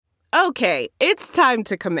Okay, it's time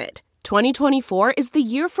to commit. 2024 is the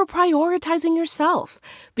year for prioritizing yourself.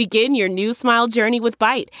 Begin your new smile journey with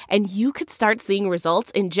Byte, and you could start seeing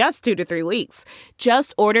results in just 2 to 3 weeks.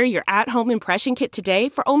 Just order your at-home impression kit today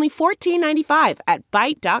for only $14.95 at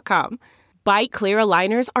Byte.com. Byte Clear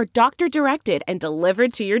aligners are doctor-directed and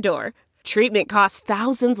delivered to your door. Treatment costs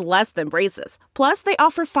thousands less than braces. Plus, they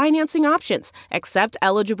offer financing options, accept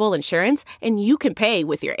eligible insurance, and you can pay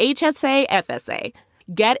with your HSA, FSA.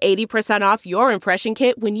 Get 80% off your impression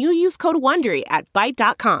kit when you use code WONDERY at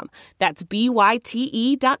Byte.com. That's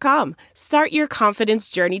BYTE.com. Start your confidence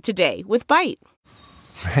journey today with Byte.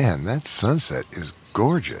 Man, that sunset is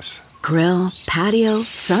gorgeous. Grill, patio,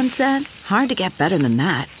 sunset. Hard to get better than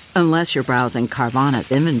that. Unless you're browsing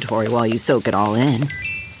Carvana's inventory while you soak it all in.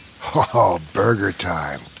 Oh, burger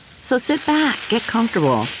time. So sit back, get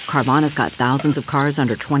comfortable. Carvana's got thousands of cars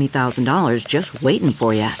under $20,000 just waiting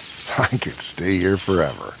for you. I could stay here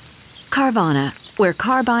forever. Carvana, where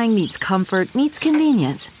car buying meets comfort, meets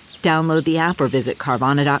convenience. Download the app or visit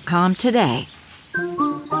Carvana.com today.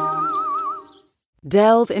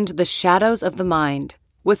 Delve into the shadows of the mind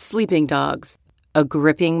with Sleeping Dogs, a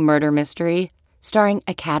gripping murder mystery starring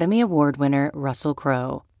Academy Award winner Russell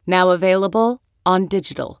Crowe. Now available on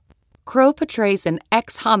digital. Crowe portrays an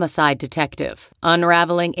ex-homicide detective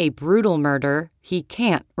unraveling a brutal murder he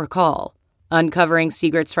can't recall. Uncovering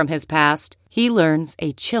secrets from his past, he learns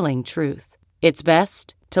a chilling truth. It's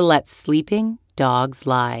best to let sleeping dogs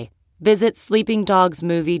lie. Visit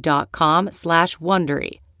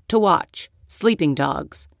sleepingdogsmovie.com/Wondery to watch Sleeping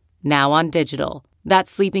Dogs, now on digital.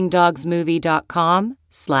 That's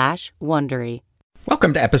sleepingdogsmovie.com/Wondery.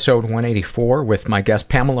 Welcome to episode 184 with my guest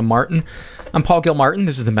Pamela Martin. I'm Paul Gilmartin.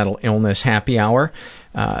 This is the Mental Illness Happy Hour.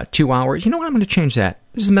 2 hours. You know what? I'm going to change that.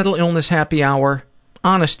 This is the Mental Illness Happy Hour.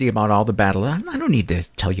 Honesty about all the battle. I don't need to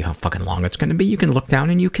tell you how fucking long it's going to be. You can look down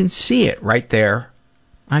and you can see it right there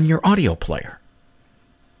on your audio player.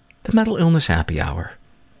 The Mental Illness Happy Hour.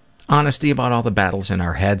 Honesty about all the battles in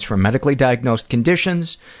our heads, from medically diagnosed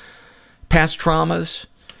conditions, past traumas,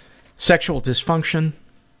 sexual dysfunction,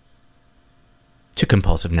 to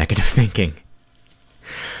compulsive negative thinking.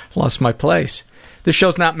 Lost my place. This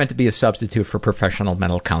show's not meant to be a substitute for professional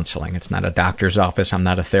mental counseling. It's not a doctor's office. I'm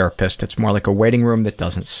not a therapist. It's more like a waiting room that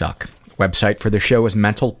doesn't suck. Website for the show is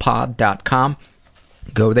mentalpod.com.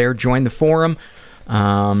 Go there, join the forum,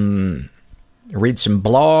 read some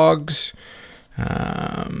blogs,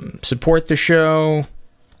 support the show,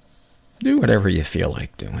 do whatever you feel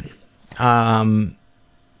like doing.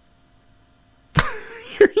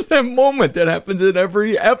 Here's that moment that happens in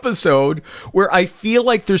every episode where I feel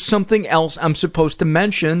like there's something else I'm supposed to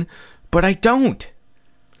mention, but I don't.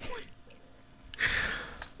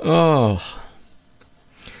 Oh,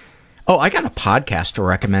 I got a podcast to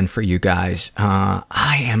recommend for you guys.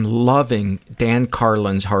 I am loving Dan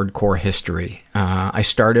Carlin's Hardcore History. I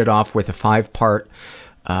started off with a 5-part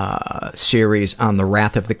series on the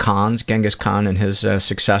Wrath of the Khans, Genghis Khan and his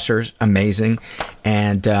successors. Amazing.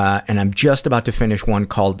 And I'm just about to finish one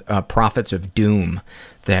called Prophets of Doom,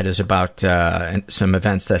 that is about some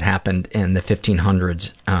events that happened in the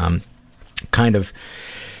 1500s. Kind of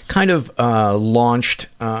launched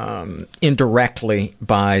indirectly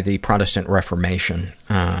by the Protestant Reformation.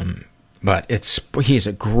 But he's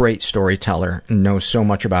a great storyteller, knows so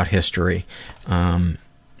much about history.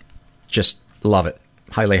 Just love it.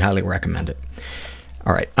 Highly, highly recommend it.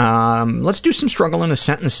 All right, let's do some struggle in a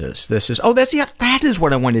sentences. That is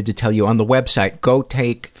what I wanted to tell you. On the website,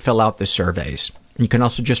 fill out the surveys. You can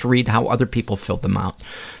also just read how other people filled them out.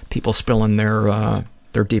 People spilling their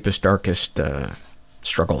deepest, darkest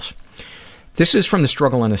struggles. This is from the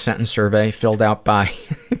Struggle in a Sentence survey, filled out by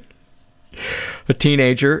a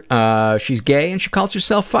teenager. She's gay and she calls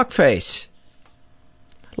herself Fuckface.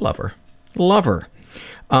 Love her.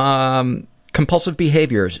 Compulsive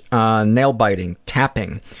behaviors, nail biting,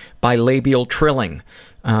 tapping, bilabial trilling.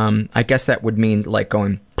 I guess that would mean like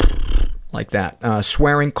going like that.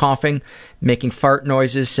 Swearing, coughing, making fart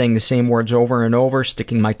noises, saying the same words over and over,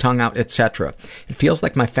 sticking my tongue out, etc. It feels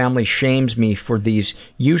like my family shames me for these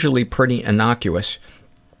usually pretty innocuous.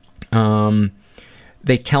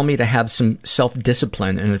 They tell me to have some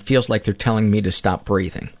self-discipline, and it feels like they're telling me to stop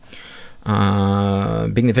breathing.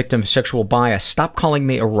 Being the victim of sexual bias. Stop calling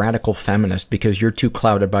me a radical feminist because you're too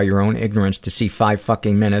clouded by your own ignorance to see 5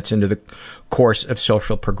 fucking minutes into the course of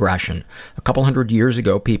social progression. A couple 100 years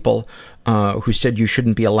ago, people who said you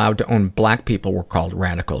shouldn't be allowed to own black people were called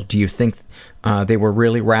radical. Do you think they were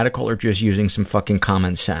really radical or just using some fucking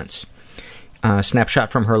common sense?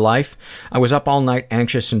 Snapshot from her life. I was up all night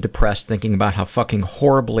anxious and depressed thinking about how fucking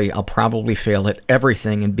horribly I'll probably fail at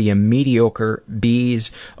everything and be a mediocre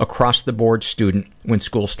B's across the board student when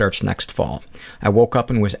school starts next fall. I woke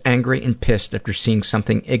up and was angry and pissed after seeing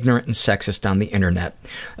something ignorant and sexist on the internet.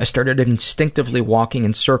 I started instinctively walking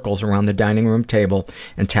in circles around the dining room table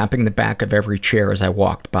and tapping the back of every chair as I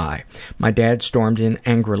walked by. My dad stormed in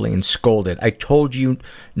angrily and scolded. I told you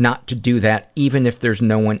not to do that even if there's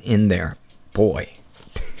no one in there. Boy.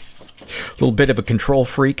 A little bit of a control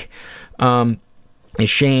freak.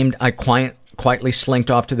 Ashamed, I quietly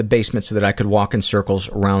slinked off to the basement so that I could walk in circles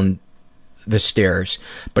around the stairs.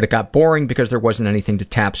 But it got boring because there wasn't anything to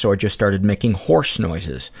tap, so I just started making horse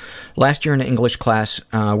noises. Last year in English class,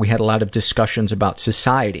 we had a lot of discussions about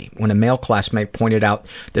society. When a male classmate pointed out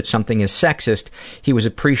that something is sexist, he was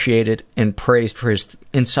appreciated and praised for his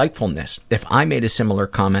insightfulness. If I made a similar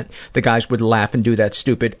comment, the guys would laugh and do that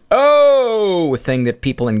stupid "oh" thing that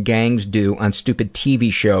people in gangs do on stupid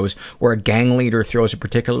TV shows where a gang leader throws a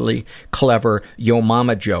particularly clever yo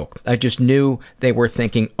mama joke. I just knew they were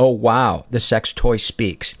thinking, oh wow, the sex toy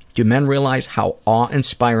speaks. Do men realize how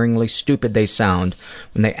awe-inspiringly stupid they sound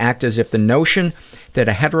when they act as if the notion that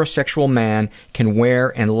a heterosexual man can wear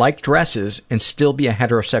and like dresses and still be a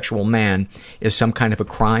heterosexual man is some kind of a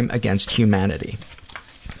crime against humanity?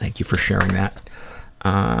 Thank you for sharing that.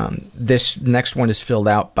 This next one is filled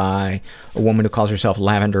out by a woman who calls herself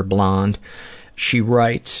Lavender Blonde. She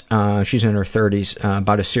writes, she's in her 30s,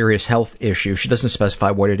 about a serious health issue. She doesn't specify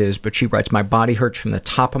what it is, but she writes, my body hurts from the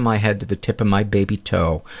top of my head to the tip of my baby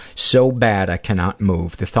toe. So bad I cannot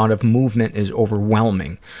move. The thought of movement is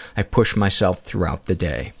overwhelming. I push myself throughout the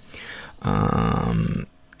day.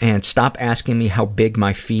 And stop asking me how big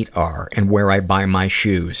my feet are and where I buy my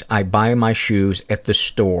shoes. I buy my shoes at the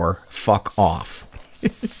store. Fuck off.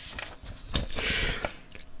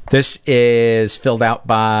 This is filled out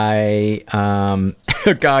by a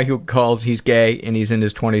guy who calls, he's gay and he's in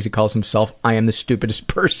his 20s. He calls himself, I am the stupidest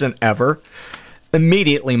person ever.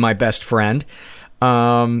 Immediately my best friend.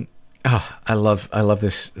 I love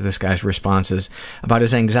this guy's responses about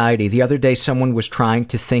his anxiety. The other day someone was trying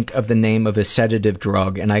to think of the name of a sedative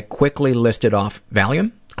drug and I quickly listed off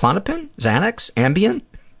Valium, Klonopin, Xanax, Ambien.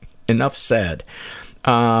 Enough said.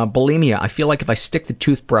 Bulimia. I feel like if I stick the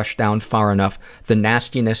toothbrush down far enough, the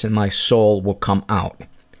nastiness in my soul will come out.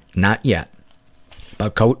 Not yet.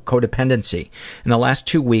 About codependency. In the last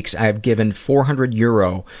 2 weeks, I have given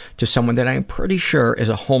 €400 to someone that I am pretty sure is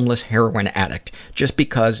a homeless heroin addict, just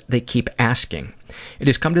because they keep asking. It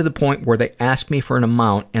has come to the point where they ask me for an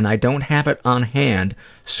amount and I don't have it on hand,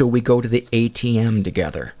 so we go to the ATM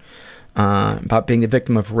together. About being the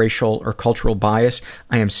victim of racial or cultural bias,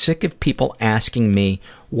 I am sick of people asking me,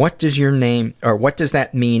 what does your name, or what does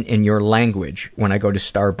that mean in your language when I go to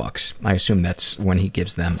Starbucks? I assume that's when he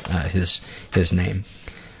gives them his name.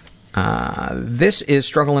 This is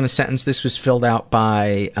Struggle in a Sentence. This was filled out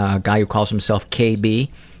by a guy who calls himself KB.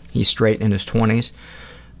 He's straight, in his 20s.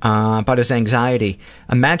 About his anxiety.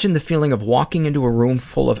 Imagine the feeling of walking into a room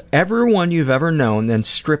full of everyone you've ever known, then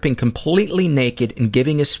stripping completely naked and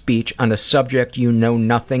giving a speech on a subject you know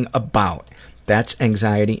nothing about. That's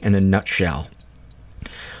anxiety in a nutshell.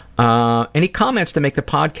 Any comments to make the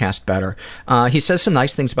podcast better? He says some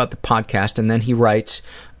nice things about the podcast, and then he writes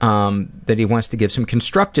that he wants to give some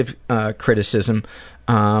constructive criticism.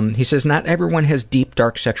 He says, not everyone has deep,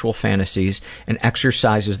 dark sexual fantasies and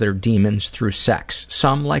exercises their demons through sex.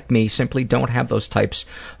 Some, like me, simply don't have those types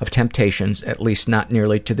of temptations, at least not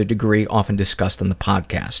nearly to the degree often discussed on the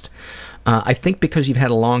podcast. I think because you've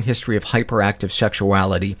had a long history of hyperactive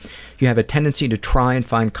sexuality, you have a tendency to try and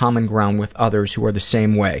find common ground with others who are the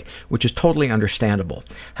same way, which is totally understandable.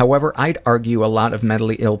 However, I'd argue a lot of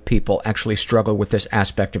mentally ill people actually struggle with this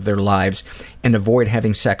aspect of their lives and avoid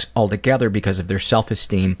having sex altogether because of their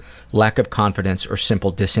self-esteem, lack of confidence, or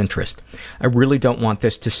simple disinterest. I really don't want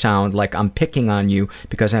this to sound like I'm picking on you,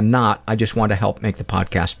 because I'm not. I just want to help make the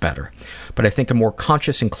podcast better. But I think a more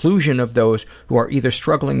conscious inclusion of those who are either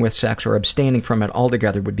struggling with sex or abstaining from it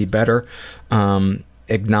altogether would be better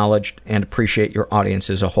acknowledged, and appreciate your audience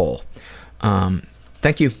as a whole.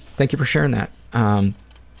 Thank you for sharing that. And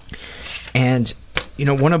you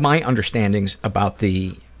know, one of my understandings about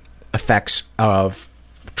the effects of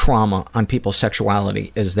trauma on people's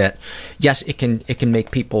sexuality is that yes, it can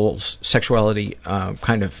make people's sexuality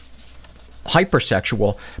kind of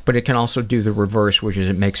hypersexual, but it can also do the reverse, which is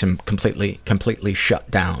it makes them completely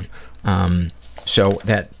shut down. So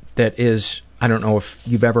that is, I don't know if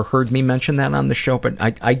you've ever heard me mention that on the show, but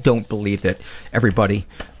I don't believe that everybody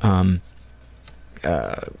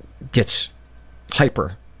gets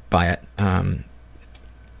hyper by it.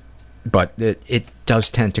 but it does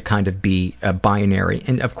tend to kind of be a binary.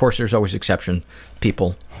 And of course, there's always exception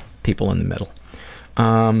people in the middle.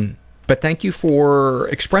 But thank you for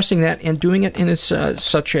expressing that and doing it in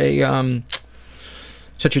such a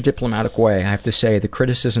diplomatic way. I have to say, the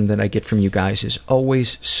criticism that I get from you guys is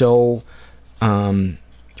always so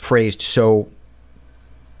phrased so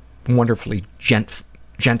wonderfully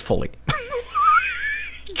gently.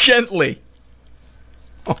 Gently.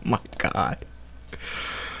 Oh my God.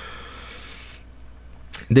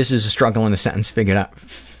 This is a struggle in a sentence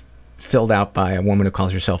filled out by a woman who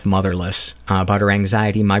calls herself motherless. About her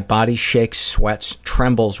anxiety: my body shakes, sweats,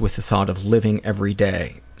 trembles with the thought of living every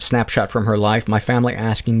day. Snapshot from her life: my family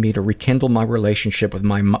asking me to rekindle my relationship with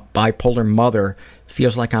my bipolar mother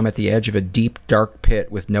feels like I'm at the edge of a deep, dark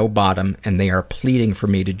pit with no bottom, and they are pleading for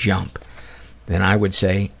me to jump. Then I would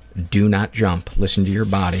say, do not jump. Listen to your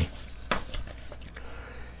body.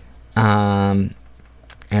 And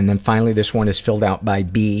then finally, this one is filled out by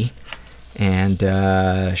B, and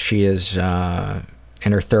she is in her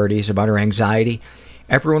 30s. About her anxiety: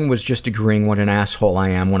 everyone was just agreeing what an asshole I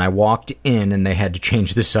am when I walked in and they had to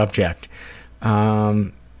change the subject.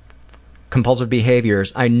 Compulsive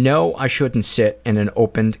behaviors: I know I shouldn't sit in an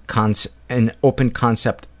open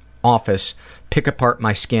concept office, pick apart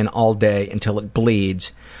my skin all day until it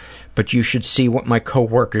bleeds, but you should see what my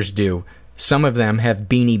coworkers do. Some of them have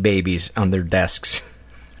Beanie Babies on their desks.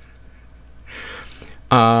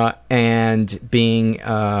 And being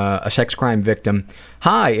a sex crime victim: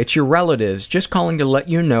 hi, it's your relatives. Just calling to let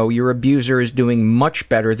you know your abuser is doing much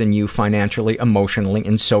better than you financially, emotionally,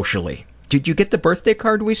 and socially. Did you get the birthday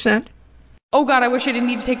card we sent? Oh God, I wish I didn't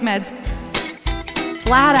need to take meds.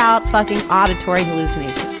 Flat out fucking auditory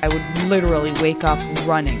hallucinations. I would literally wake up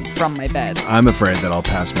running from my bed. I'm afraid that I'll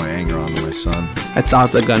pass my anger on to my son. I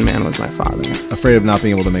thought the gunman was my father. Afraid of not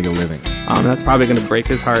being able to make a living. That's probably going to break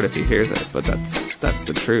his heart if he hears it, but that's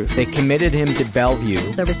the truth. They committed him to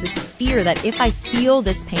Bellevue. There was this fear that if I feel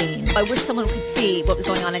this pain, I wish someone could see what was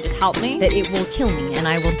going on and just help me, that it will kill me and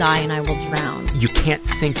I will die and I will drown. You can't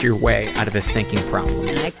think your way out of a thinking problem.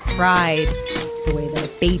 And I cried the way that a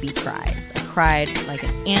baby cries. I cried like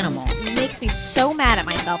an animal. It makes me so mad at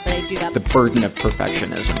myself that I do that. The burden of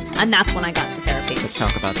perfectionism. And that's when I got into therapy. Let's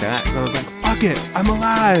talk about that. So I was like, fuck it, I'm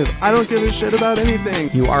alive. I don't give a shit about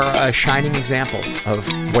anything. You are a shining example of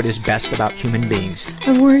what is best about human beings.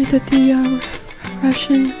 I'm worried that the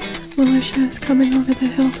Russian militia is coming over the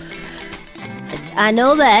hill. I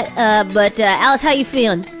know that, but Alice, how you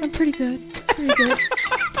feeling? I'm pretty good. Pretty good.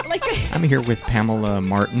 I'm here with Pamela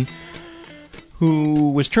Martin,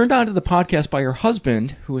 who was turned on to the podcast by her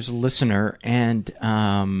husband, who is a listener. And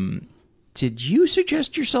did you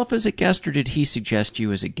suggest yourself as a guest, or did he suggest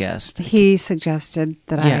you as a guest? He suggested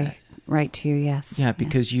that I write to you, yes. Yeah,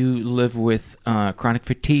 because you live with chronic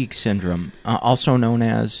fatigue syndrome, also known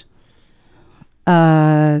as...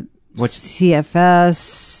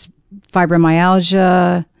 CFS,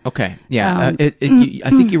 fibromyalgia... Okay, yeah. I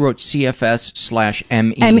think you wrote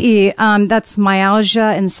CFS/ME. ME, that's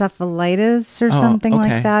myalgia encephalitis or something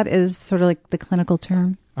like that is sort of like the clinical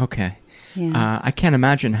term. Okay. Yeah. I can't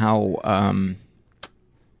imagine how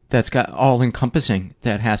that's got all-encompassing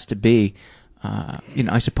that has to be.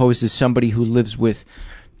 I suppose as somebody who lives with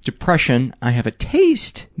depression, I have a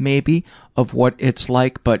taste, maybe, of what it's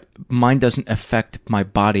like, but mine doesn't affect my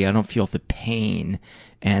body. I don't feel the pain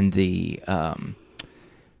and the...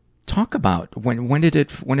 Talk about when did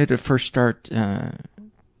it first start?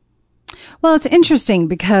 Well, it's interesting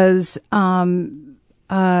because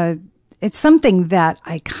it's something that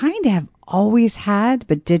I kind of have always had,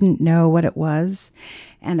 but didn't know what it was,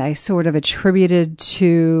 and I sort of attributed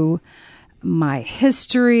to my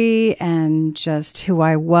history and just who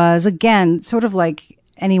I was. Again, sort of like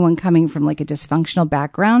anyone coming from like a dysfunctional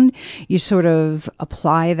background, you sort of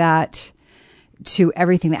apply that to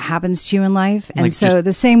everything that happens to you in life. And so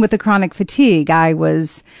the same with the chronic fatigue. I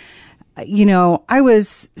was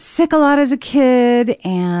sick a lot as a kid,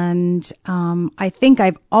 and I think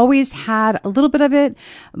I've always had a little bit of it,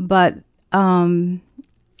 but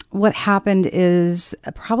what happened is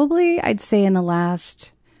probably, I'd say in the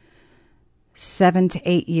last 7 to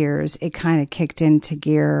 8 years, it kind of kicked into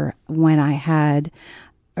gear when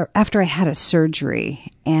after I had a surgery.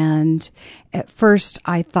 And at first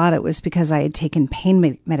I thought it was because I had taken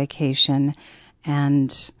pain medication,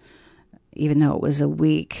 and even though it was a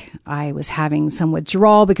week, I was having some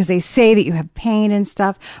withdrawal because they say that you have pain and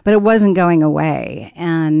stuff, but it wasn't going away.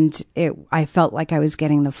 And I felt like I was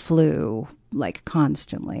getting the flu like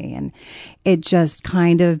constantly, and it just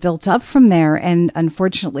kind of built up from there. And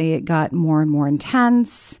unfortunately it got more and more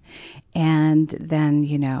intense. And then,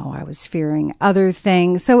 I was fearing other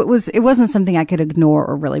things. So it wasn't something I could ignore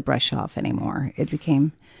or really brush off anymore. It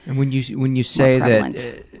became And when you say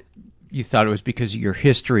that you thought it was because of your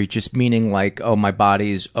history, just meaning like, oh, my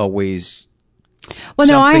body's always. Well,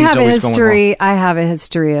 no, I have a history. I have a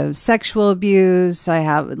history of sexual abuse. There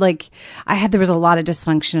was a lot of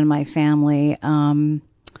dysfunction in my family.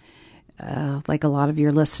 Like a lot of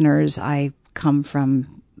your listeners, I come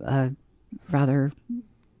from a rather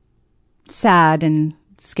sad and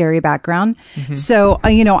scary background. Mm-hmm. So,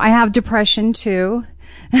 I have depression too.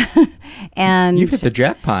 And you've hit the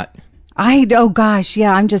jackpot. Oh gosh,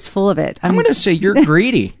 yeah, I'm just full of it. I'm going to say you're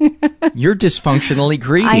greedy. You're dysfunctionally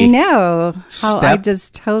greedy. I know. I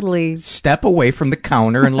just totally step away from the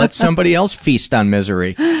counter and let somebody else feast on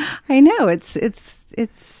misery. I know.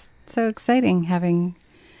 It's so exciting having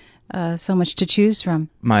so much to choose from.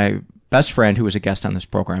 My best friend, who was a guest on this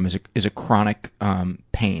program, is a chronic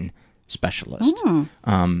pain specialist,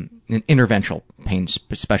 an interventional pain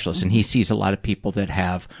specialist, and he sees a lot of people that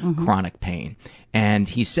have chronic pain. And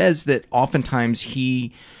he says that oftentimes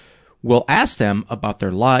he will ask them about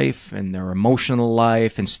their life and their emotional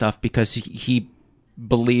life and stuff because he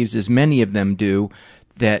believes, as many of them do,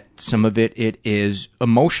 that some of it is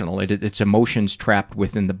emotional. It's emotions trapped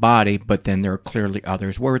within the body, but then there are clearly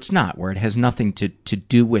others where it's not, where it has nothing to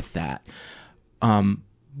do with that.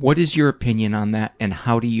 What is your opinion on that, and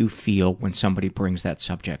how do you feel when somebody brings that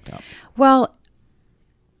subject up? Well,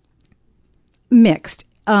 mixed.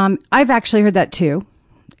 I've actually heard that too,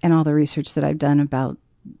 in all the research that I've done about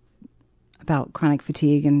chronic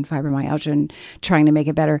fatigue and fibromyalgia and trying to make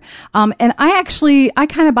it better. And I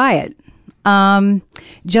kind of buy it.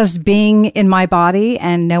 Just being in my body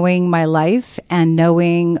and knowing my life and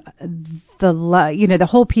knowing the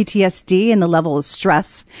whole PTSD and the level of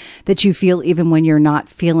stress that you feel even when you're not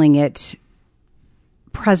feeling it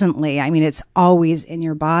presently. I mean, it's always in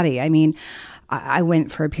your body. I mean, I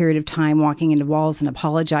went for a period of time walking into walls and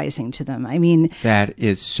apologizing to them. I mean, that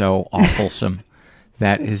is so awfulsome.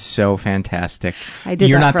 That is so fantastic. I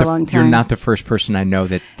did that for a long time. You're not the first person I know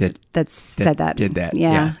that said that. Did that.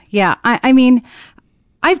 Yeah. I mean,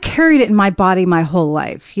 I've carried it in my body my whole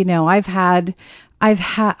life.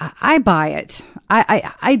 I buy it.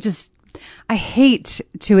 I hate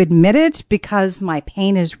to admit it because my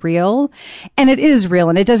pain is real, and it is real.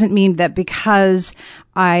 And it doesn't mean that because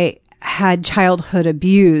I had childhood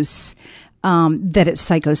abuse, that it's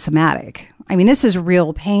psychosomatic. I mean, this is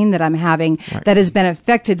real pain that I'm having that has been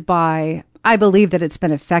affected by, I believe that it's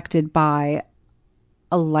been affected by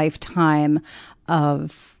a lifetime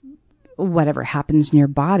of whatever happens in your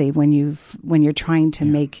body when you're trying to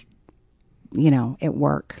make, it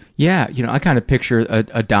work. Yeah. I kind of picture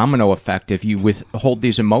a domino effect. If you withhold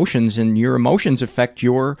these emotions, and your emotions affect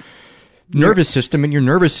your nervous system, and your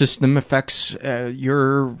nervous system affects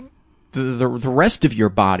the rest of your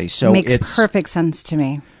body. So makes perfect sense to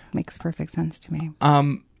me.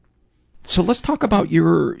 So let's talk about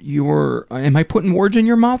your. Am I putting words in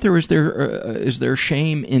your mouth, or is there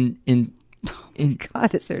shame in?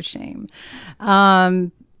 God, is there shame? Yeah,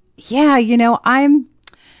 I'm.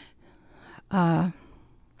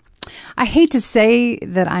 I hate to say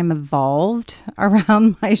that I'm evolved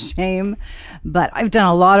around my shame, but I've done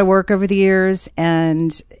a lot of work over the years,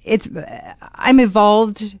 and I'm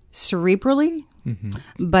evolved cerebrally,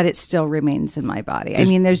 but it still remains in my body. I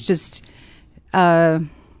mean, there's just, yeah,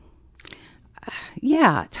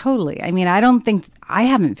 totally. I mean, I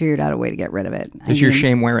haven't figured out a way to get rid of it. Does your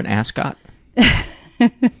shame wear an ascot?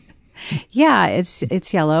 Yeah,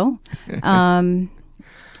 it's yellow.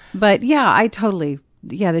 But yeah,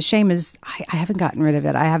 the shame is, I haven't gotten rid of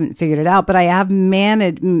it. I haven't figured it out, but I have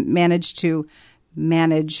managed to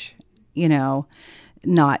manage,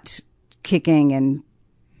 not kicking and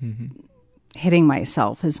hitting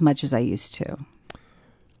myself as much as I used to.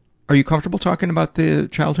 Are you comfortable talking about the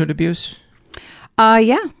childhood abuse?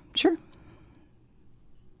 Yeah, sure.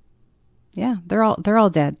 Yeah, they're all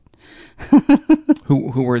dead.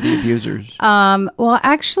 Who were the abusers? Well,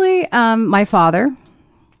 actually, my father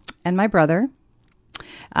and my brother.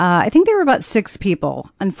 I think there were about 6 people.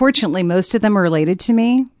 Unfortunately, most of them were related to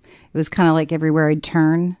me. It was kind of like everywhere I'd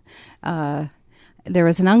turn. There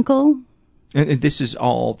was an uncle. And this is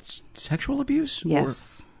all sexual abuse?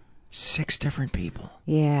 Yes. Or 6 different people?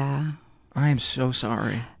 Yeah. I am so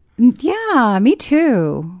sorry. Yeah, me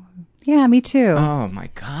too. Yeah, me too. Oh my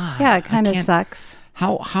God. Yeah, it kind of sucks.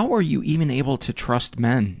 How are you even able to trust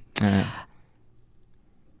men? I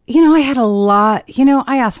had a lot,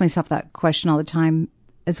 I ask myself that question all the time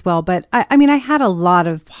as well. But I mean, I had a lot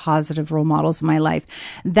of positive role models in my life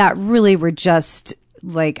that really were just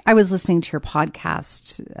like, I was listening to your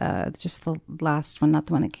podcast, just the last one, not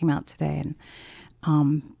the one that came out today,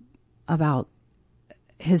 and about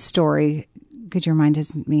his story. Could you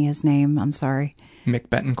remind me his name? I'm sorry. Mick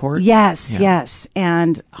Betancourt? Yes.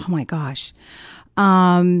 And oh my gosh.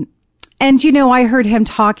 And, I heard him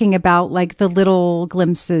talking about like the little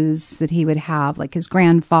glimpses that he would have, like his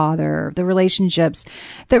grandfather, the relationships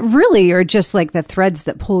that really are just like the threads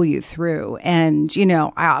that pull you through. And,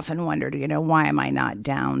 I often wondered, why am I not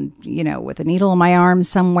down, with a needle in my arm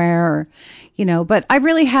somewhere, but I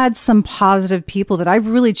really had some positive people that I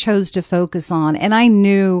really chose to focus on. And I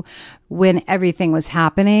knew when everything was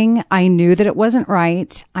happening, I knew that it wasn't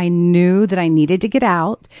right. I knew that I needed to get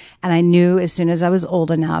out. And I knew as soon as I was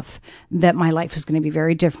old enough that my life was going to be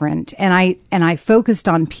very different. And I focused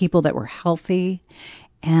on people that were healthy.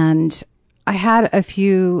 And I had a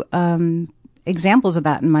few, examples of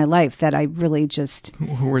that in my life that I really just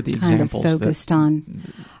who were the kind examples of focused on.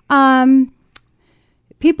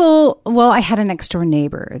 People, well, I had a next door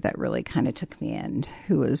neighbor that really kind of took me in,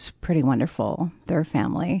 who was pretty wonderful, their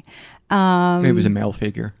family. It was a male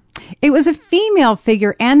figure. It was a female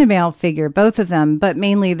figure and a male figure, both of them, but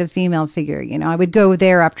mainly the female figure. I would go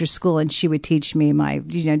there after school and she would teach me my,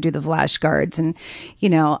 do the flashcards and,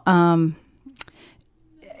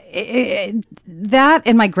 that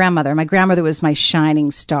and my grandmother. My grandmother was my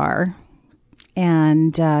shining star,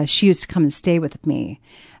 and she used to come and stay with me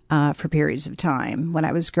for periods of time when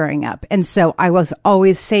I was growing up. And so I was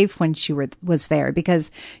always safe when she was there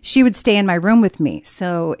because she would stay in my room with me.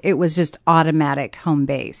 So it was just automatic home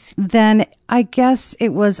base. Then I guess it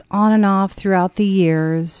was on and off throughout the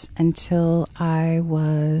years until I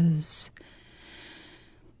would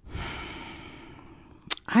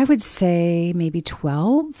say maybe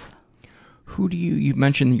 12. Who do you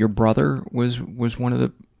mentioned your brother was one of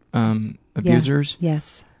the abusers? Yeah,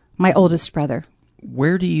 yes. My oldest brother.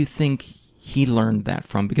 Where do you think he learned that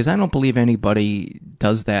from? Because I don't believe anybody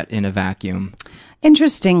does that in a vacuum.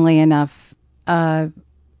 Interestingly enough, I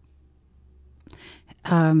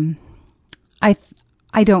don't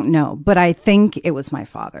know, but I think it was my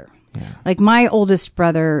father. Yeah. Like my oldest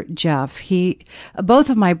brother, Jeff, I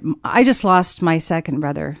just lost my second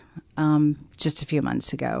brother, just a few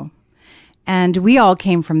months ago. And we all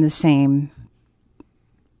came from the same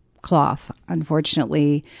cloth,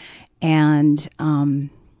 unfortunately. And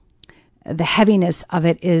the heaviness of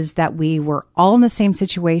it is that we were all in the same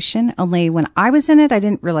situation, only when I was in it, I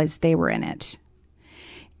didn't realize they were in it.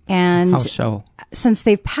 And how so? Since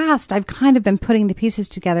they've passed, I've kind of been putting the pieces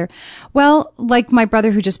together. Well, like my brother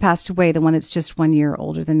who just passed away, the one that's just 1 year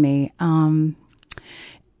older than me,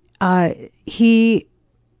 he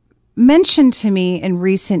mentioned to me in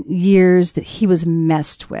recent years that he was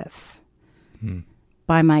messed with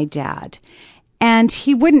by my dad. And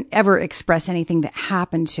he wouldn't ever express anything that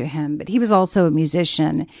happened to him, but he was also a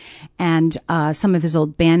musician. And some of his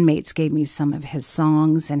old bandmates gave me some of his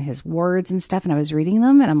songs and his words and stuff. And I was reading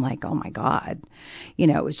them and I'm like, oh my God.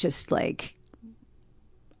 It was just like,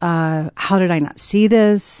 how did I not see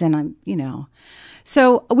this? And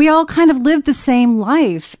so we all kind of lived the same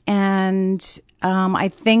life. And I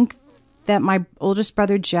think that my oldest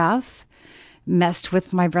brother, Jeff, messed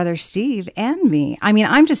with my brother Steve and me. I mean,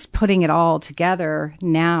 I'm just putting it all together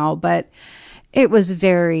now, but it's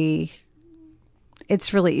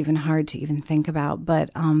really even hard to even think about.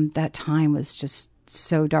 But that time was just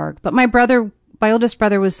so dark. But my oldest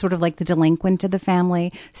brother was sort of like the delinquent of the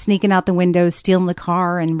family, sneaking out the window, stealing the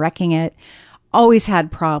car and wrecking it. Always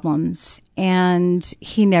had problems, and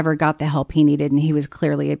he never got the help he needed, and he was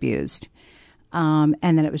clearly abused. And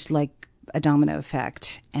then it was like a domino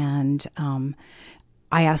effect. And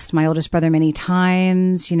I asked my oldest brother many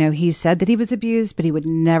times, he said that he was abused, but he would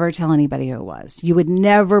never tell anybody who it was. You would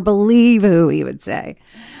never believe who he would say,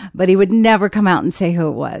 but he would never come out and say who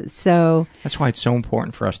it was. So that's why it's so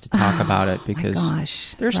important for us to talk about it, because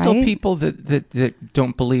there's right? still people that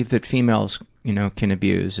don't believe that females, can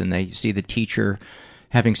abuse, and they see the teacher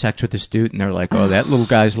having sex with a student, and they're like, oh, that little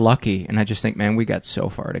guy's lucky. And I just think, man, we got so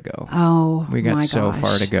far to go. Oh, we got my so gosh.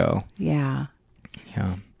 far to go. Yeah.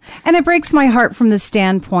 Yeah. And it breaks my heart from the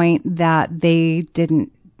standpoint that they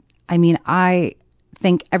didn't, I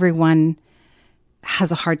think everyone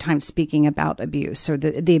has a hard time speaking about abuse or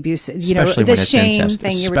the abuse, especially the when it's shame incest.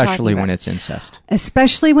 thing you were talking about. Especially when it's incest.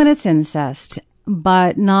 Especially when it's incest.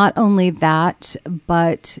 But not only that,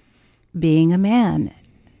 but being a man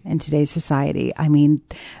in today's society. I mean,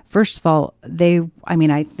 first of all,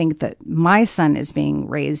 I think that my son is being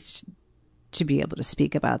raised to be able to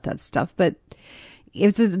speak about that stuff, but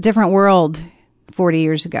it's a different world 40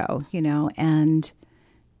 years ago, and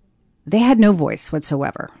they had no voice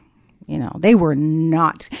whatsoever. They were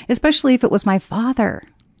not, especially if it was my father,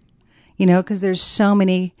 because there's so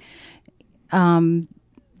many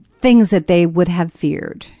things that they would have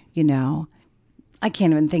feared, I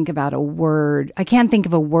can't even think about a word. I can't think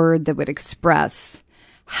of a word that would express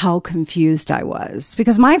how confused I was,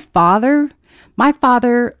 because my father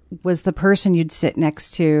was the person you'd sit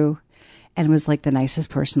next to and was like the nicest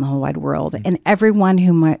person in the whole wide world. And everyone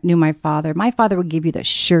who knew my father would give you the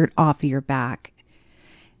shirt off of your back.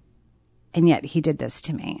 And yet he did this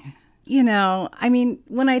to me. I mean,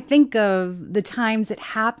 when I think of the times it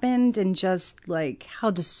happened and just like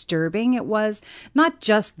how disturbing it was, not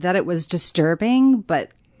just that it was disturbing, but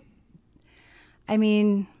I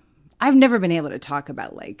mean, I've never been able to talk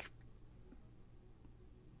about like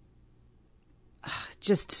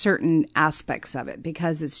just certain aspects of it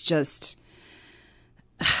because it's just,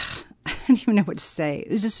 I don't even know what to say.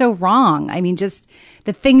 It was just so wrong. I mean, just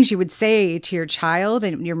the things you would say to your child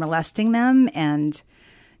and you're molesting them. And,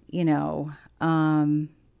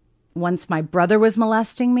 once my brother was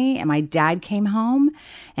molesting me and my dad came home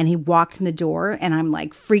and he walked in the door and I'm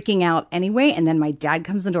like freaking out anyway. And then my dad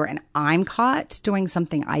comes in the door and I'm caught doing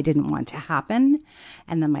something I didn't want to happen.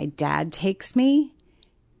 And then my dad takes me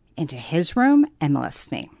into his room and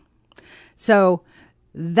molests me. So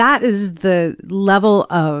that is the level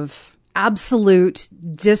of absolute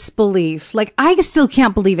disbelief. Like, I still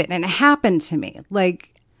can't believe it. And it happened to me. Like,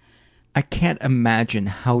 I can't imagine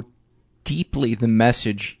how deeply the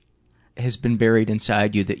message has been buried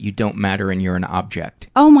inside you that you don't matter and you're an object.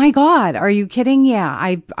 Oh my God. Are you kidding? Yeah.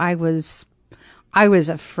 I was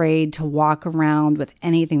afraid to walk around with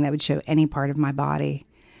anything that would show any part of my body.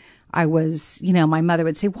 I was, my mother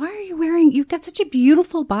would say, "Why are you wearing, you've got such a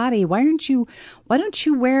beautiful body. Why don't you wear,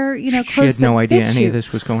 clothes She had no that idea fit any you?" of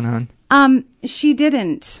this was going on? She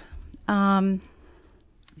didn't.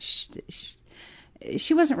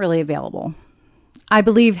 She wasn't really available. I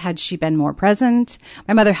believe had she been more present,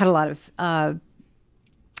 my mother had a lot of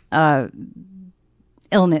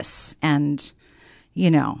illness and, She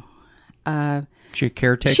a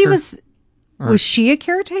caretaker? She was... Was she a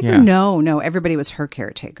caretaker? Yeah. No, everybody was her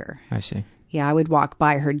caretaker. I see. Yeah, I would walk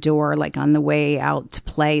by her door like on the way out to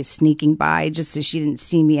play, sneaking by just so she didn't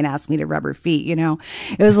see me and ask me to rub her feet, It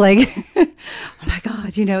was like, oh my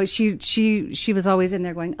God, she was always in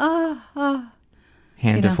there going,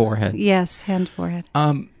 Hand to forehead. Yes, hand to forehead.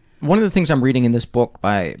 One of the things I'm reading in this book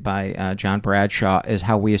by John Bradshaw is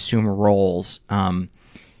how we assume roles.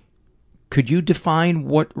 Could you define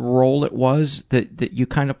what role it was that you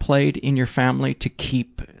kind of played in your family to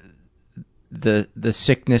keep the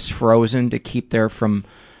sickness frozen, to keep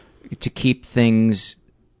things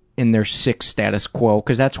in their sick status quo?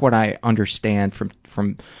 Because that's what I understand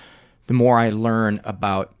from the more I learn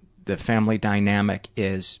about the family dynamic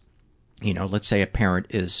is, let's say a parent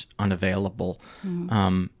is unavailable,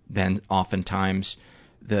 then oftentimes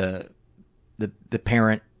the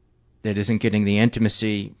parent that isn't getting the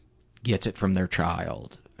intimacy gets it from their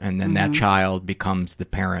child, and then that child becomes the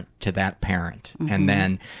parent to that parent, and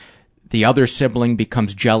then the other sibling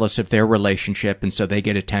becomes jealous of their relationship, and so they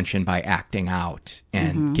get attention by acting out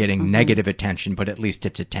and getting negative attention, but at least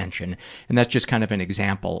it's attention. And that's just kind of an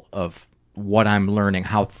example of what I'm learning,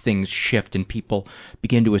 how things shift and people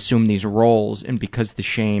begin to assume these roles, and because the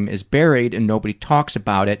shame is buried and nobody talks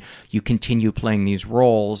about it, you continue playing these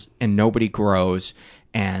roles and nobody grows,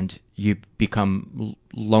 and you become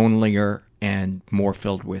lonelier and more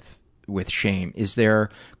filled with shame.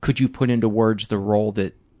 Could you put into words the role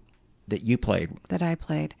that you played? That I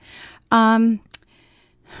played. I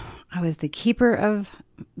was the keeper of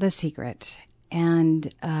the secret,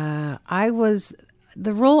 and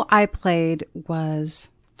the role I played was,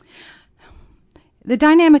 the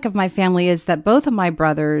dynamic of my family is that both of my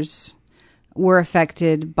brothers were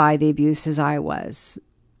affected by the abuse as I was.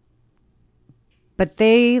 But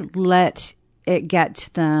they let it get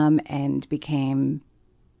to them and became,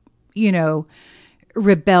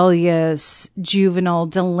 rebellious, juvenile,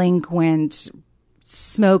 delinquent,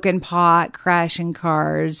 smoking pot, crashing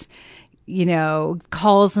cars,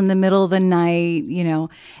 calls in the middle of the night,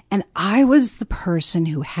 and I was the person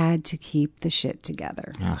who had to keep the shit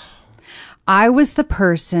together. Ugh. I was the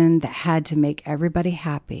person that had to make everybody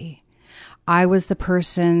happy. I was the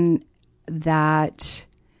person that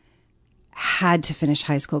had to finish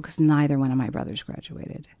high school because neither one of my brothers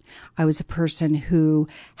graduated. I was a person who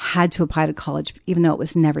had to apply to college, even though it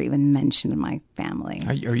was never even mentioned in my family.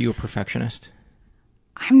 Are you a perfectionist?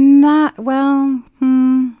 I'm not, well,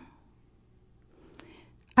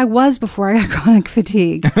 I was before I got chronic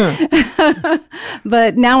fatigue.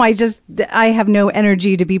 But now I have no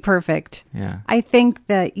energy to be perfect. Yeah. I think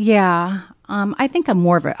that, I think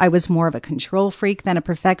I was more of a control freak than a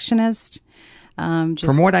perfectionist.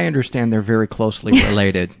 From what I understand, they're very closely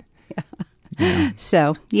related. Yeah.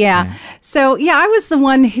 So, I was the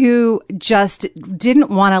one who just didn't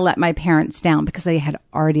want to let my parents down because they had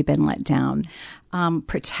already been let down.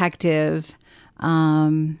 Protective,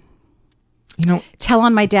 tell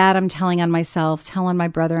on my dad, I'm telling on myself. Tell on my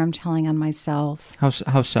brother, I'm telling on myself. How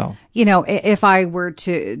so? If I were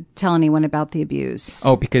to tell anyone about the abuse.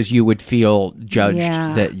 Oh, because you would feel judged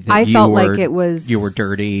that I felt like it was... You were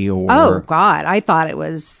dirty or... Oh, God. I thought it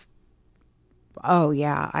was... Oh,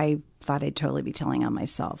 yeah. I thought I'd totally be telling on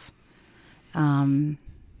myself.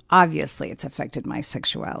 Obviously, it's affected my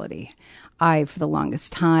sexuality. For the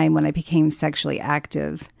longest time, when I became sexually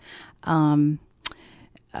active...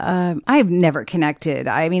 I've never connected.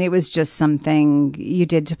 I mean, it was just something you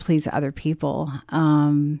did to please other people.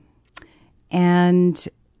 As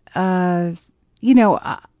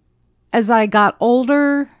I got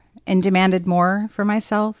older and demanded more for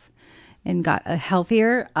myself and got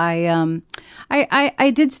healthier,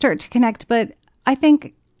 I did start to connect. But I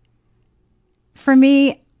think for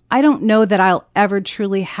me, I don't know that I'll ever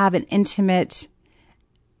truly have an intimate,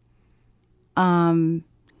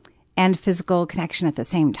 and physical connection at the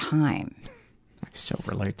same time. I so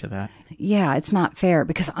relate to that. Yeah, it's not fair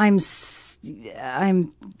because I'm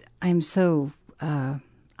so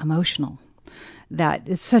emotional that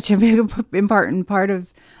it's such a big important part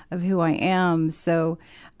of who I am. So,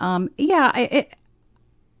 Did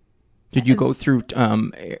you go through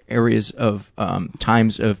areas of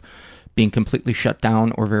times of being completely shut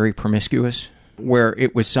down or very promiscuous? Where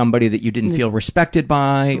it was somebody that you didn't feel respected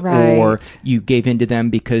by, right. Or you gave in to them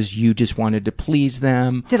because you just wanted to please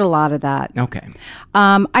them? Did a lot of that. Okay.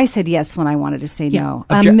 I said yes when I wanted to say no.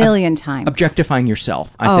 A million times. Objectifying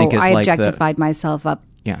yourself, I think, is I like objectified myself up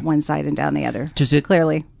one side and down the other.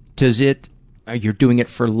 Clearly. You're doing it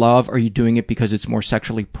for love? Are you doing it because it's more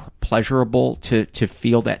sexually pleasurable to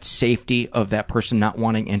feel that safety of that person not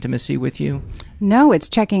wanting intimacy with you? No, it's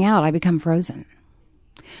checking out. I become frozen.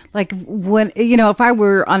 Like when, if I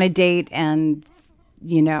were on a date and,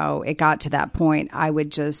 it got to that point, I would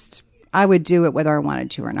do it whether I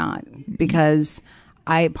wanted to or not, because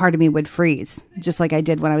part of me would freeze, just like I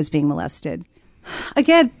did when I was being molested.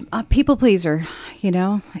 Again, a people pleaser,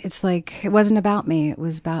 it's like, it wasn't about me. It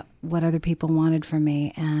was about what other people wanted from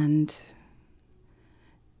me. And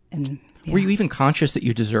Were you even conscious that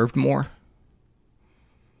you deserved more?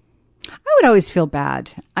 I would always feel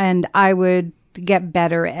bad, and I would get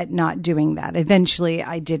better at not doing that. Eventually,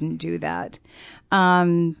 I didn't do that.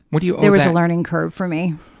 What do you owe There was that? a learning curve for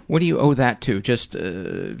me. What do you owe that to? Just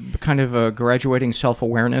kind of a graduating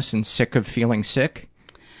self-awareness and sick of feeling sick?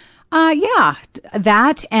 Yeah,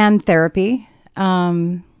 that and therapy.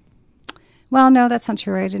 Well, no, that's not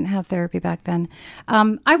true. I didn't have therapy back then.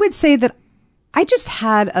 I would say that I just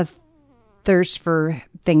had a thirst for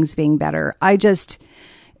things being better. I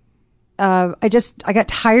got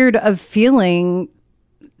tired of feeling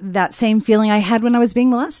that same feeling I had when I was being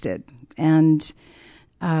molested, and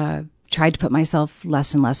tried to put myself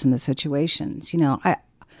less and less in the situations.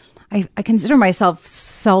 I consider myself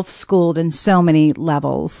self-schooled in so many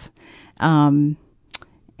levels. I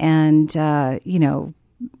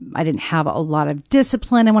didn't have a lot of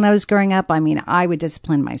discipline. And when I was growing up, I would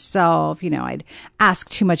discipline myself. I'd ask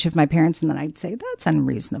too much of my parents and then I'd say, that's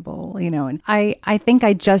unreasonable, and I think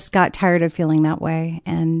I just got tired of feeling that way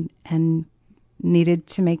and needed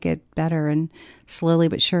to make it better, and slowly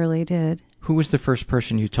but surely did. Who was the first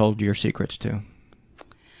person you told your secrets to?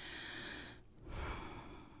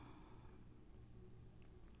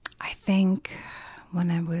 I think when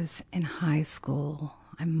I was in high school,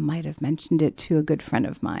 I might have mentioned it to a good friend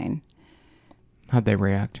of mine. How'd they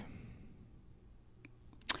react?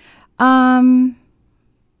 You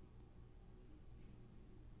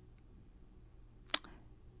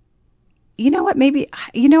know what? Maybe,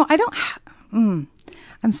 I don't...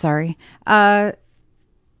 I'm sorry.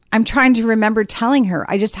 I'm trying to remember telling her.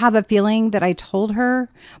 I just have a feeling that I told her,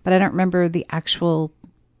 but I don't remember the actual...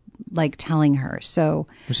 telling her. So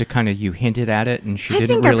was it kind of you hinted at it and she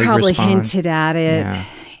didn't really respond? I think I probably hinted at it,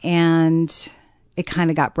 and it kind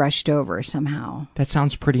of got brushed over somehow. That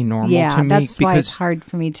sounds pretty normal to me. Yeah, that's why it's hard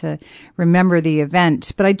for me to remember the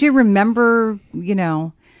event. But I do remember,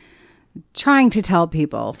 trying to tell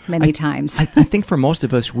people many times. I think for most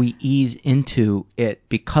of us, we ease into it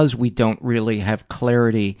because we don't really have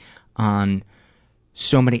clarity on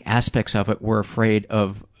so many aspects of it. We're afraid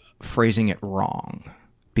of phrasing it wrong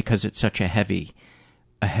because it's such a heavy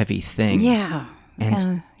thing. Yeah.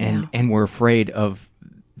 And we're afraid of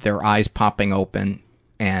their eyes popping open,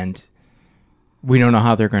 and we don't know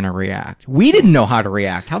how they're going to react. We didn't know how to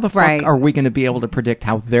react. How the fuck are we going to be able to predict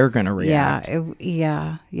how they're going to react?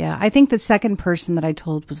 Yeah. I think the second person that I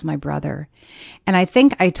told was my brother. And I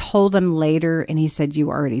think I told him later, and he said, "You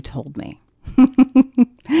already told me."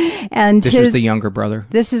 And this is the younger brother?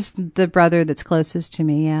 This is the brother that's closest to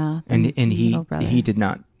me, yeah. And he did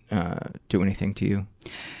not do anything to you?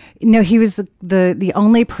 No, he was the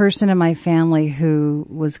only person in my family who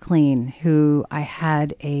was clean, who I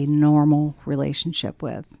had a normal relationship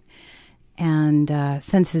with. And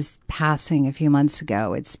since his passing a few months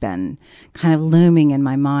ago, it's been kind of looming in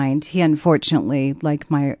my mind. He unfortunately,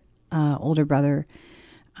 like my older brother,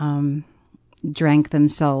 drank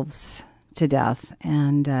themselves to death.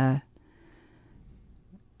 And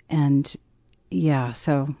yeah,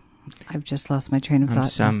 so I've just lost my train of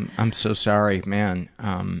thought. I'm so sorry, man.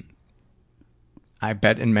 I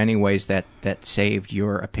bet in many ways that saved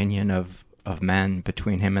your opinion of men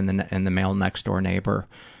between him and the male next door neighbor.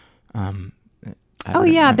 There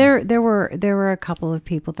were a couple of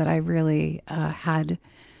people that I really had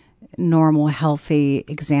normal, healthy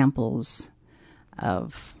examples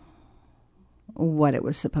of what it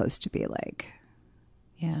was supposed to be like.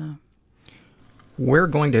 Yeah. We're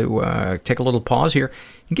going to take a little pause here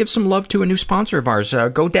and give some love to a new sponsor of ours,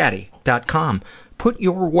 GoDaddy.com. Put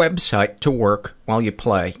your website to work while you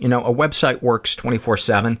play. You know, a website works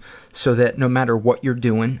 24/7 so that no matter what you're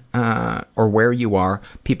doing or where you are,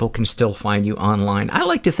 people can still find you online. I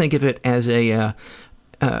like to think of it as a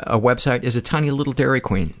website as a tiny little Dairy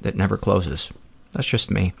Queen that never closes. That's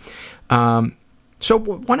just me. So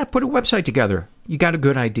why not put a website together? You got a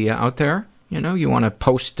good idea out there. You know, you want to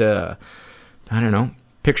post,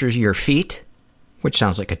 pictures of your feet, which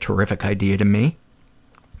sounds like a terrific idea to me.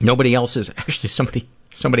 Nobody else is. Actually,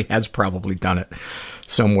 somebody has probably done it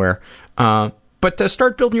somewhere. But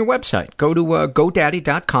start building your website. Go to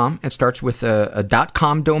GoDaddy.com. It starts with a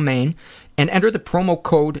 .com domain. And enter the promo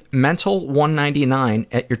code MENTAL199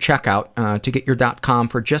 at your checkout to get your .com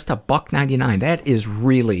for just $1.99. That is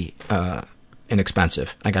really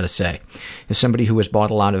inexpensive, I gotta say. As somebody who has bought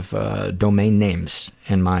a lot of domain names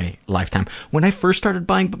in my lifetime. When I first started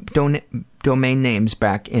buying domain names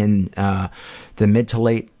back in the mid to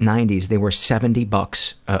late 90s, they were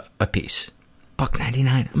 $70 a piece.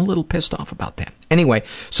 $1.99. I'm a little pissed off about that. Anyway,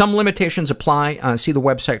 some limitations apply. See the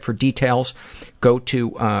website for details. Go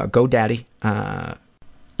to GoDaddy,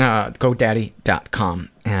 GoDaddy.com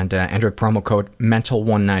and enter promo code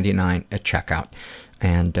MENTAL199 at checkout.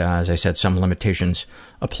 And as I said, some limitations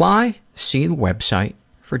apply. See the website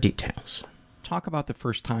for details. Talk about the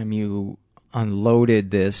first time you unloaded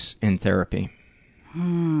this in therapy.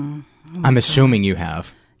 I'm assuming you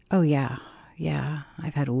have. Oh, yeah. Yeah.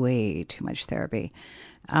 I've had way too much therapy.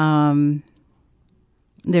 There's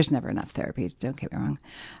never enough therapy. Don't get me wrong.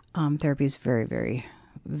 Therapy is very, very,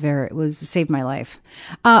 very, it saved my life.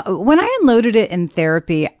 When I unloaded it in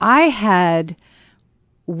therapy, I had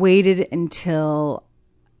waited until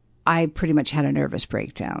I pretty much had a nervous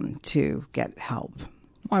breakdown to get help.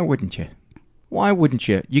 Why wouldn't you? Why wouldn't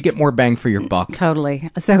you? You get more bang for your buck.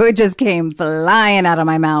 Totally. So it just came flying out of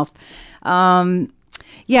my mouth. I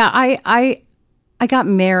got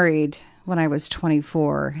married when I was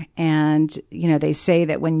 24, and they say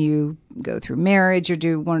that when you go through marriage or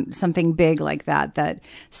do something big like that, that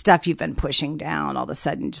stuff you've been pushing down all of a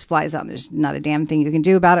sudden just flies out and there's not a damn thing you can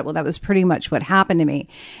do about it. Well, that was pretty much what happened to me.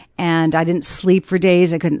 And I didn't sleep for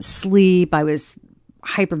days. I couldn't sleep. I was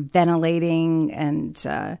hyperventilating,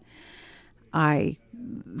 and I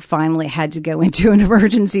finally had to go into an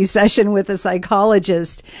emergency session with a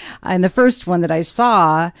psychologist. And the first one that I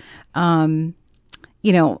saw,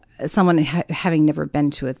 someone having never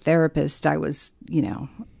been to a therapist, I was, a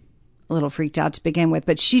little freaked out to begin with,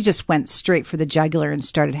 but she just went straight for the jugular and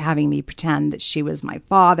started having me pretend that she was my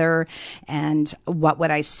father. And what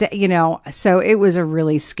would I say, so it was a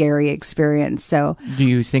really scary experience. So do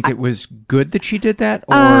you think it was good that she did that?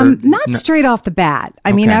 Or not straight off the bat.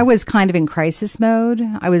 I mean, I was kind of in crisis mode.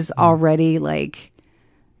 I was already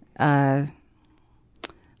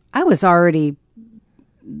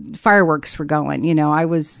fireworks were going,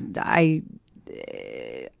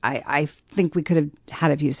 I think we could have had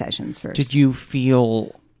a few sessions first. Did you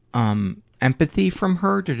feel empathy from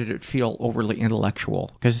her? Did it feel overly intellectual?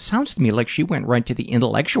 Because it sounds to me like she went right to the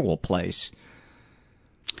intellectual place.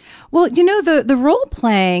 Well, the role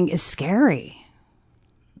playing is scary.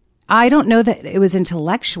 I don't know that it was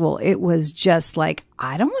intellectual. It was just like,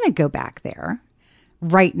 I don't want to go back there.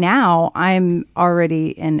 Right now, I'm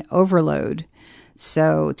already in overload.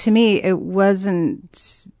 So to me, it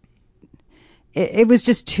wasn't, it was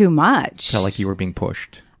just too much. Felt like you were being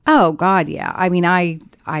pushed. Oh, God, yeah. I mean,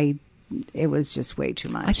 it was just way too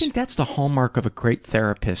much. I think that's the hallmark of a great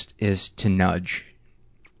therapist, is to nudge.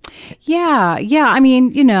 Yeah. I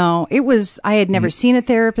mean, I had never seen a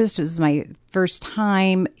therapist. It was my first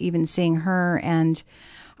time even seeing her. And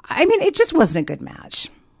I mean, it just wasn't a good match.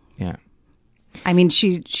 Yeah. I mean,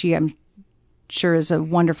 she I'm sure is a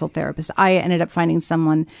wonderful therapist. I ended up finding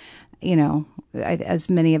someone, as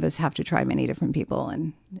many of us have to try many different people,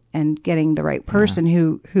 and getting the right person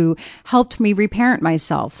who helped me reparent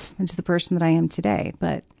myself into the person that I am today.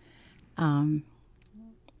 But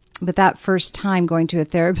that first time going to a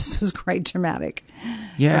therapist was quite dramatic.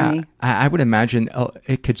 Yeah, I would imagine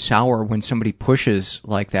it could sour when somebody pushes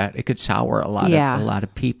like that. It could sour a lot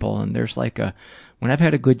of people. And there's when I've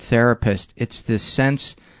had a good therapist, it's this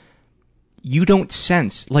sense you don't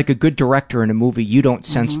sense, like a good director in a movie. You don't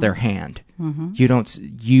sense their hand. Mm-hmm.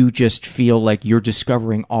 You just feel like you're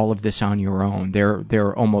discovering all of this on your own.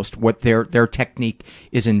 They're almost their technique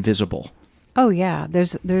is invisible. Oh yeah,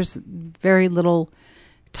 there's very little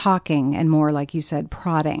talking and more, like you said,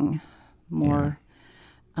 prodding, more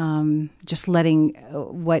just letting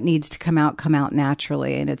what needs to come out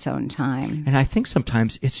naturally in its own time. And I think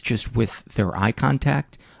sometimes it's just with their eye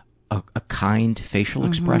contact, a kind facial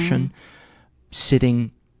expression,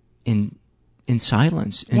 sitting in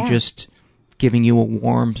silence and just giving you a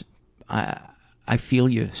warm, I feel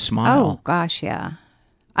you smile. Oh gosh, yeah.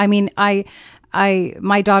 I mean,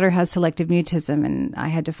 my daughter has selective mutism, and I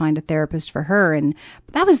had to find a therapist for her. And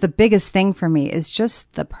that was the biggest thing for me, is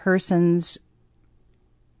just the person's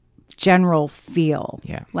general feel.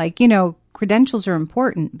 Yeah. Like, credentials are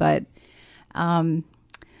important, but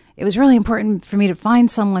it was really important for me to find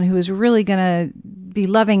someone who was really going to be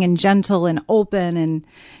loving and gentle and open.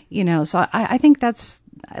 And, so I think that's,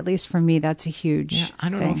 at least for me, that's a huge I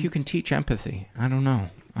don't thing. know if you can teach empathy. I don't know.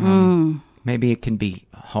 Maybe it can be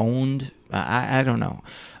honed. I don't know.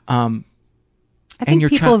 I think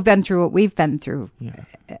people who've been through what we've been through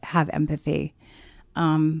have empathy.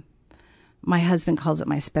 My husband calls it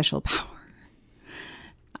my special power.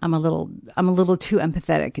 I'm a little too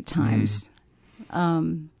empathetic at times.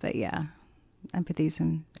 But yeah, empathy is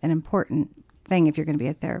an important thing if you're going to be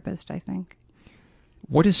a therapist, I think.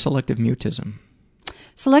 What is selective mutism?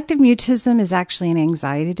 Selective mutism is actually an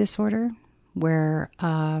anxiety disorder where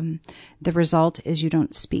the result is you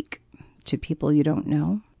don't speak to people you don't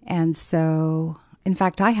know. And so, in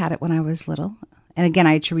fact, I had it when I was little. And again,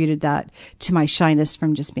 I attributed that to my shyness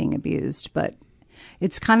from just being abused. But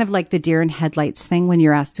it's kind of like the deer in headlights thing when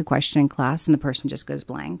you're asked a question in class and the person just goes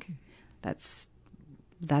blank. That's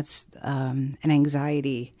an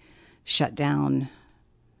anxiety shut down,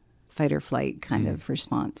 fight or flight kind of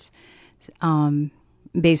response.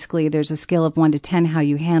 Basically, there's a scale of 1 to 10 how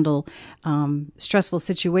you handle stressful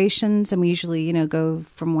situations, and we usually, go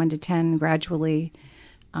from 1 to 10 gradually.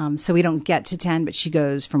 So we don't get to 10, but she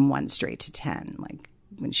goes from 1 straight to 10. Like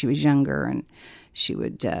when she was younger, and she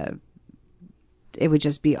would, it would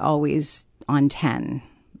just be always on 10,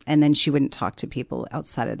 and then she wouldn't talk to people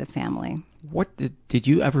outside of the family. What did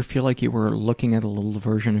you ever feel like you were looking at a little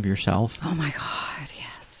version of yourself? Oh my God,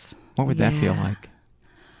 yes. What would that feel like?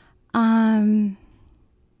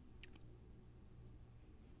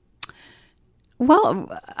 Well,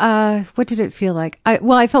 what did it feel like?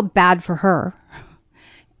 I felt bad for her.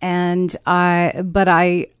 But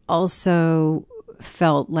I also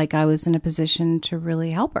felt like I was in a position to really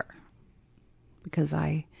help her because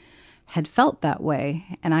I had felt that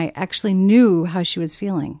way and I actually knew how she was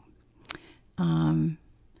feeling.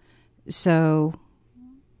 So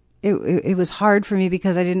it was hard for me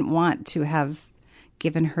because I didn't want to have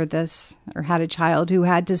given her this or had a child who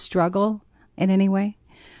had to struggle in any way.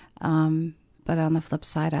 But on the flip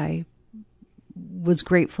side, I was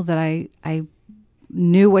grateful that I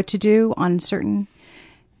knew what to do on a certain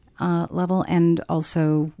level and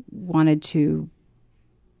also wanted to,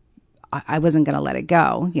 I wasn't going to let it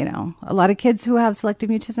go, A lot of kids who have selective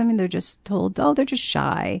mutism, they're just told, they're just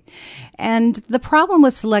shy. And the problem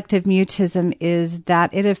with selective mutism is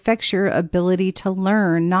that it affects your ability to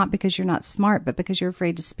learn, not because you're not smart, but because you're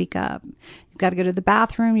afraid to speak up. You've got to go to the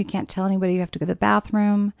bathroom. You can't tell anybody you have to go to the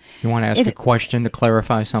bathroom. You want to ask a question to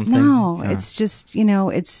clarify something? No, it's just,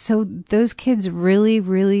 it's so those kids really,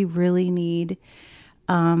 really, really need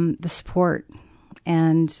the support.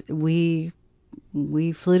 And we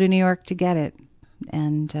flew to New York to get it.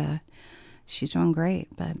 and she's doing great.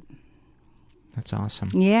 But that's awesome.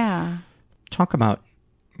 Yeah. Talk about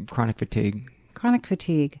chronic fatigue. Chronic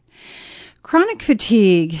fatigue. Chronic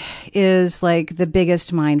fatigue is like the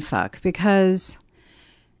biggest mind fuck, because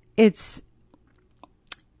it's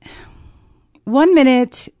 1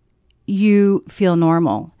 minute you feel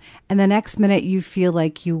normal and the next minute you feel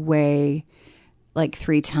like you weigh like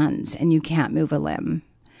 3 tons and you can't move a limb.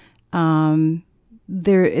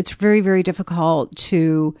 It's very, very difficult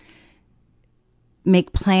to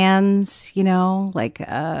make plans, like,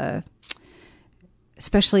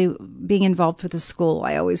 especially being involved with the school.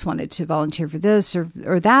 I always wanted to volunteer for this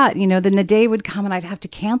or that, then the day would come and I'd have to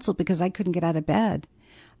cancel because I couldn't get out of bed.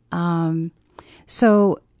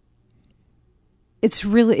 So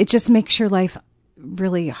it just makes your life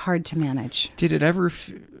really hard to manage. Did it ever,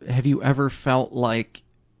 have you ever felt like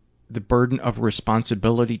the burden of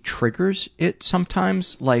responsibility triggers it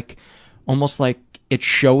sometimes? Like, almost like it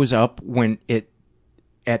shows up when it,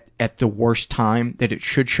 at the worst time that it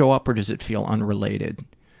should show up, or does it feel unrelated?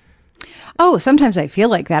 Oh, sometimes I feel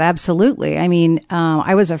like that. Absolutely. I mean,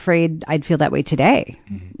 I was afraid I'd feel that way today.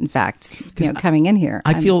 In fact, coming in here,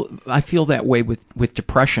 I feel that way with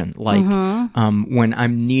depression. Like, when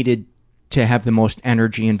I'm needed to have the most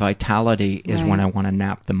energy and vitality is when I want to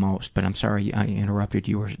nap the most. But I'm sorry, I interrupted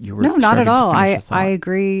you. Were no, not at all. I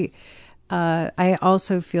agree. I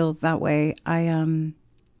also feel that way. I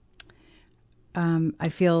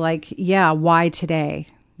feel like, why today?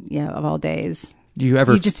 Of all days. Do you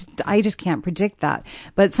ever? I just can't predict that.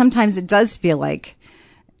 But sometimes it does feel like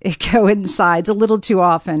it coincides a little too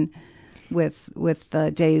often with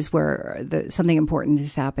the days where something important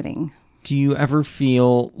is happening. Do you ever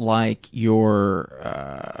feel like your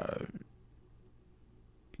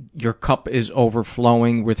cup is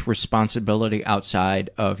overflowing with responsibility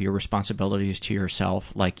outside of your responsibilities to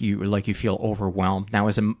yourself? Like you feel overwhelmed now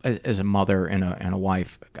as a mother and a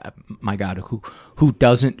wife. My God, who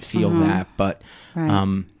doesn't feel that? But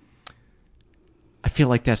right. I feel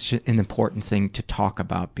like that's an important thing to talk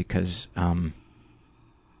about because I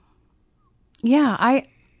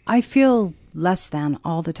feel less than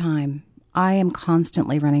all the time. I am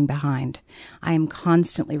constantly running behind. I am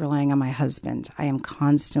constantly relying on my husband. I am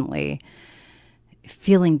constantly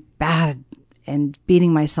feeling bad and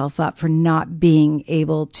beating myself up for not being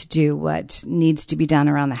able to do what needs to be done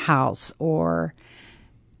around the house, or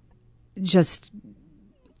just,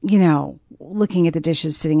 looking at the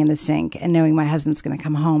dishes sitting in the sink and knowing my husband's going to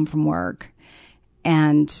come home from work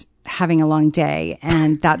and having a long day,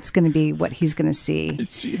 and that's going to be what he's going to see.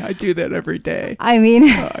 See, I do that every day. I mean,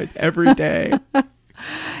 every day.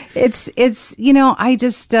 It's I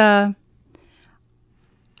just I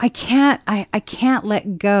can't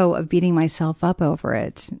let go of beating myself up over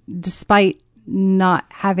it, despite not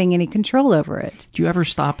having any control over it. Do you ever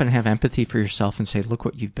stop and have empathy for yourself and say, "Look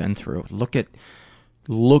what you've been through. Look at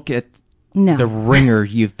No. the ringer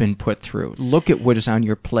you've been put through. Look at what is on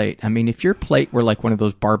your plate." I mean, if your plate were like one of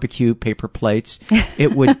those barbecue paper plates,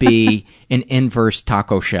 it would be an inverse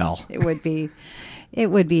taco shell. It would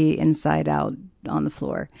be inside out on the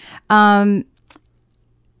floor. No,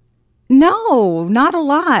 not a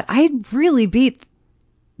lot. I really beat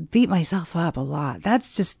myself up a lot.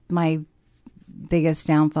 That's just my biggest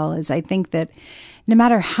downfall, is I think that no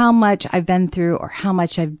matter how much I've been through or how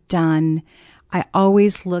much I've done, I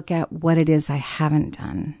always look at what it is I haven't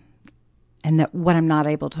done and that what I'm not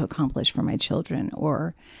able to accomplish for my children.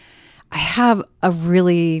 Or I have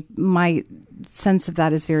my sense of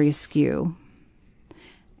that is very askew.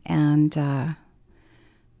 And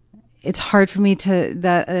it's hard for me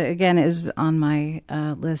that again is on my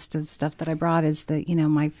list of stuff that I brought, is that,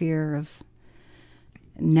 my fear of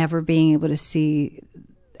never being able to see,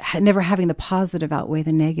 never having the positive outweigh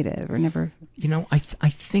the negative, or never. I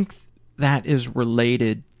think that is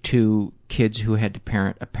related to kids who had to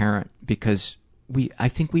parent a parent, because I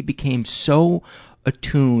think we became so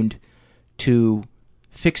attuned to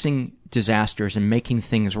fixing disasters and making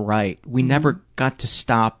things right. We never got to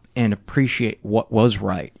stop and appreciate what was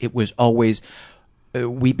right. It was always,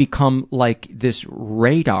 we become like this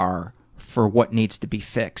radar for what needs to be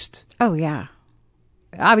fixed. Oh, yeah.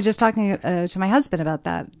 I was just talking to my husband about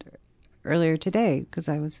that earlier today, because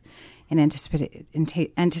I was in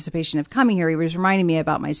anticipation of coming here. He was reminding me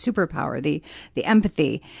about my superpower, the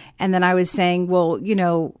empathy. And then I was saying, well,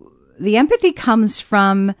 the empathy comes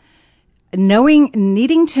from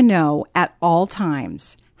needing to know at all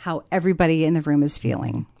times how everybody in the room is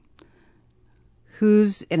feeling.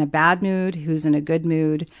 Who's in a bad mood, who's in a good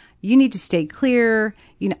mood. You need to stay clear.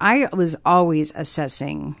 I was always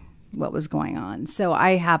assessing what was going on. So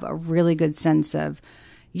I have a really good sense of,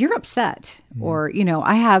 you're upset, or, you know,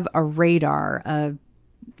 I have a radar, a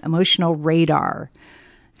emotional radar,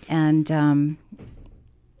 and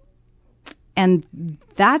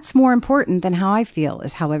that's more important than how I feel,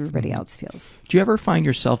 is how everybody else feels. Do you ever find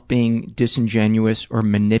yourself being disingenuous or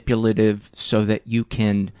manipulative so that you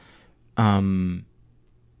can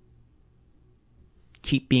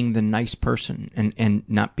keep being the nice person and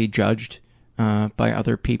not be judged by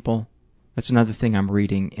other people? That's another thing I'm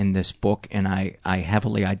reading in this book, and I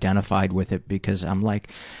heavily identified with it, because I'm like,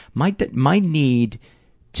 my need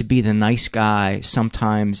to be the nice guy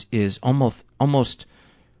sometimes is almost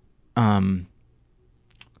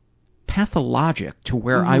pathologic, to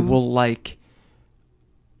where I will like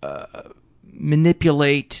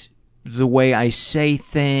manipulate the way I say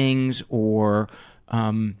things, or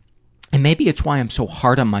and maybe it's why I'm so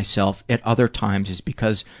hard on myself at other times, is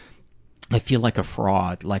because I feel like a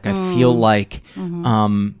fraud. Like I feel like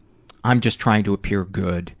I'm just trying to appear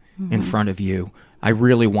good in front of you. I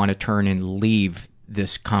really want to turn and leave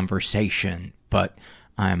this conversation, but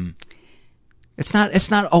it's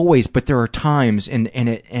not always, but there are times, and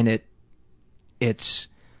it's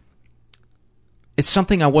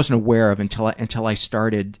something I wasn't aware of until I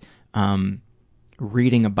started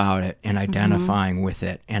reading about it and identifying with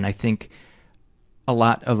it. And I think a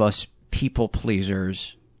lot of us people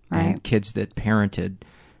pleasers and kids that parented,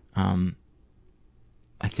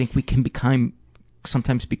 I think we can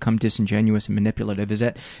sometimes become disingenuous and manipulative. Does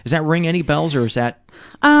that ring any bells, or is that?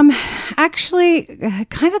 Actually,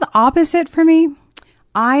 kind of the opposite for me.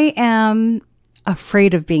 I am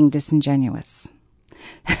afraid of being disingenuous.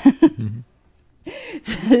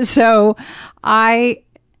 So I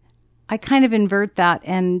kind of invert that,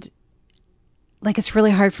 and like, it's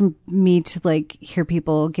really hard for me to like hear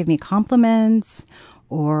people give me compliments,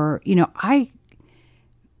 or, you know, I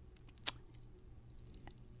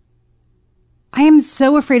am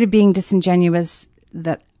so afraid of being disingenuous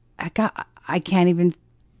that I can't even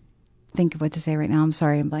think of what to say right now. I'm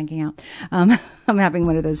sorry, I'm blanking out. I'm having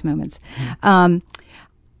one of those moments.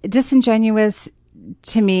 Disingenuous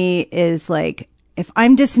to me is like, if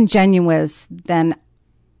I'm disingenuous, then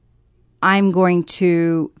I'm going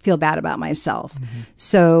to feel bad about myself.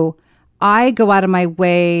 So I go out of my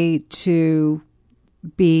way to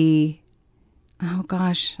be, oh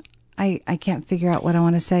gosh, I can't figure out what I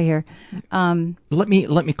want to say here. Let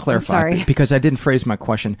me clarify, because I didn't phrase my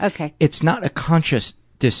question. Okay. It's not a conscious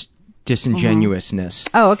disingenuousness.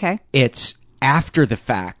 Oh, okay. It's after the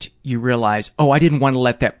fact you realize, oh, I didn't want to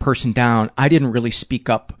let that person down. I didn't really speak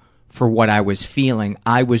up for what I was feeling.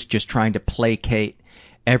 I was just trying to placate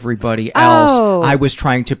everybody else. Oh. I was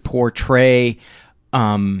trying to portray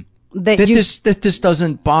that this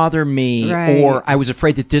doesn't bother me, right. Or I was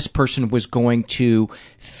afraid that this person was going to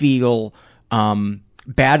feel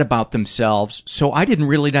bad about themselves, so I didn't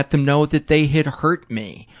really let them know that they had hurt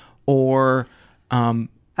me, or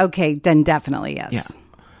okay, then definitely yes. Yeah.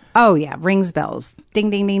 Oh yeah, rings bells, ding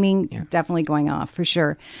ding ding ding, yeah. Definitely going off for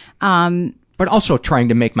sure. But also trying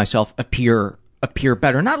to make myself appear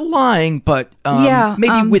better, not lying, but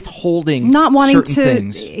maybe withholding, not wanting certain to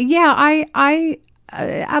things. Yeah, I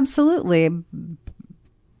absolutely.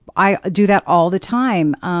 I do that all the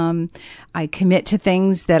time. I commit to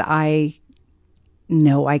things that I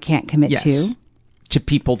know I can't commit to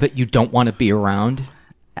people that you don't want to be around.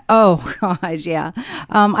 Oh gosh, yeah.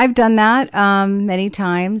 I've done that many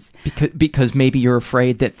times. Because maybe you're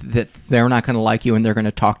afraid that they're not going to like you and they're going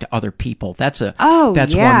to talk to other people. That's one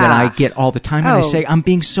that I get all the time, and I say, I'm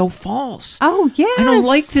being so false. Oh yes. I don't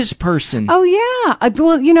like this person. Oh yeah.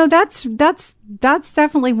 Well, you know, that's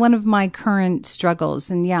definitely one of my current struggles.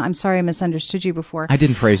 And yeah, I'm sorry I misunderstood you before. I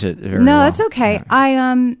didn't phrase it very well. No, that's okay.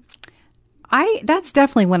 Yeah. That's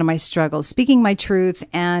definitely one of my struggles, speaking my truth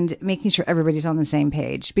and making sure everybody's on the same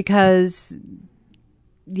page, because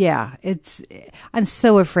yeah, I'm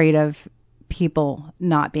so afraid of people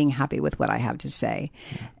not being happy with what I have to say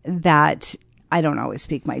that I don't always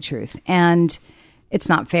speak my truth, and it's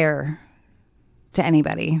not fair to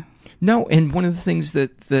anybody. No. And one of the things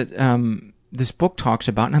that this book talks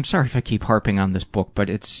about, and I'm sorry if I keep harping on this book, but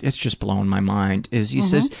it's just blowing my mind, is he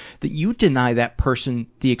says that you deny that person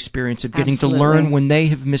the experience of getting to learn when they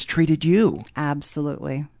have mistreated you.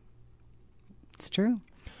 Absolutely. It's true.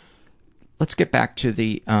 Let's get back to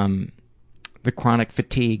the chronic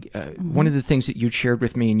fatigue. One of the things that you shared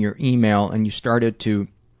with me in your email and you started to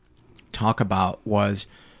talk about was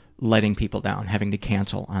letting people down, having to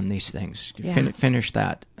cancel on these things. Yeah. Finish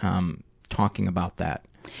that, talking about that.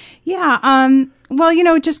 Yeah. Well, you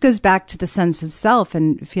know, it just goes back to the sense of self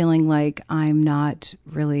and feeling like I'm not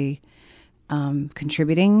really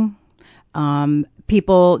contributing.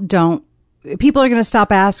 People don't people are going to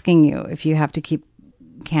stop asking you if you have to keep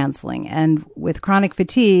canceling. And with chronic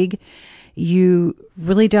fatigue, you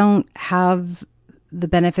really don't have the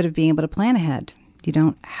benefit of being able to plan ahead. You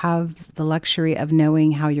don't have the luxury of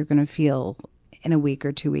knowing how you're going to feel in a week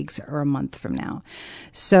or 2 weeks or a month from now.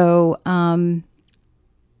 So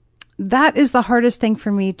that is the hardest thing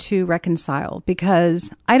for me to reconcile, because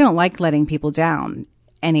I don't like letting people down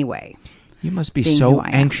anyway. You must be so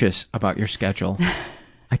anxious about your schedule.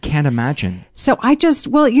 I can't imagine. So I just,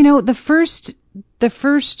 well, you know, the first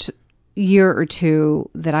year or two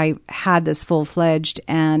that I had this full-fledged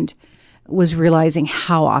and was realizing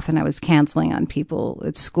how often I was canceling on people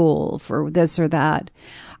at school for this or that,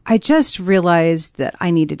 I just realized that I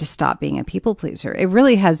needed to stop being a people pleaser. It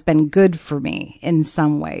really has been good for me in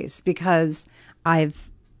some ways, because I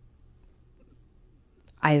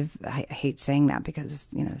hate saying that because,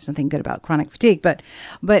 you know, there's nothing good about chronic fatigue, but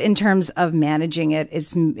in terms of managing it,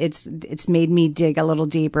 it's made me dig a little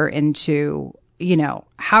deeper into, you know,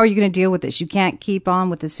 how are you going to deal with this? You can't keep on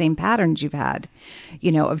with the same patterns you've had,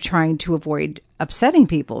 you know, of trying to avoid upsetting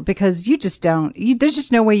people, because you just don't, there's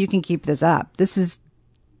just no way you can keep this up. This is,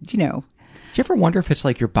 you know. Do you ever wonder if it's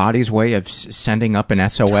like your body's way of sending up an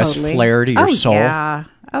SOS flare to your soul? Yeah.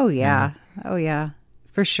 Oh, yeah. Oh, yeah.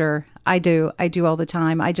 For sure. I do all the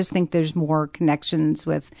time. I just think there's more connections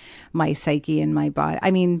with my psyche and my body. I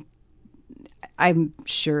mean, I'm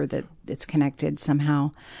sure that it's connected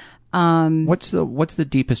somehow. What's the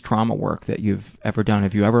deepest trauma work that you've ever done?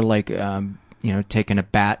 Have you ever taken a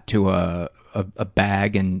bat to a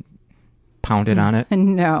bag and pounded on it?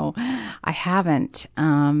 No, I haven't.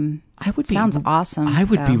 Sounds awesome. I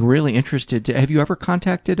would be really interested to. Have you ever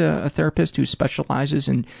contacted a therapist who specializes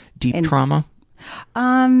in deep trauma?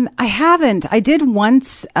 I haven't. I did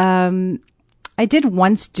once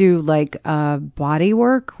do like body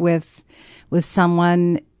work with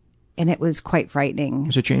someone, and it was quite frightening.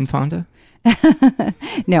 Was it Jane Fonda?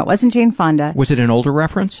 No, it wasn't Jane Fonda. Was it an older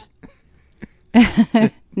reference?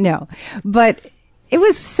 No, but it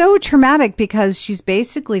was so traumatic because she's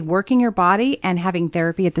basically working your body and having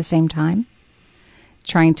therapy at the same time,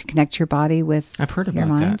 trying to connect your body with I've heard your about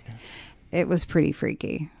mind. that. It was pretty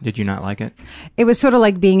freaky. Did you not like it? It was sort of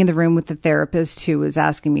like being in the room with the therapist who was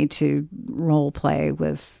asking me to role play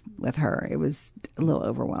with her. It was a little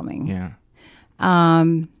overwhelming. Yeah.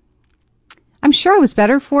 I'm sure I was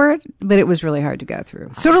better for it, but it was really hard to go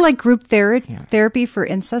through. Sort of like group therapy for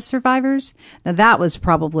incest survivors. Now that was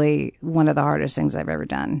probably one of the hardest things I've ever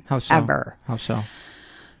done. How so? Ever. How so?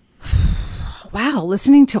 Wow,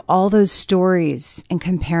 listening to all those stories and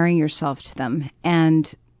comparing yourself to them,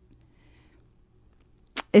 and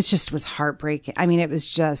it just was heartbreaking. I mean, it was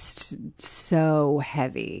just so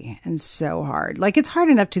heavy and so hard. Like, it's hard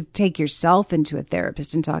enough to take yourself into a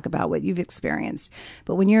therapist and talk about what you've experienced.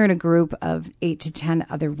 But when you're in a group of 8 to 10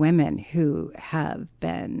 other women who have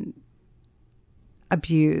been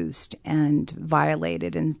abused and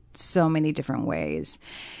violated in so many different ways.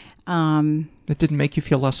 That didn't make you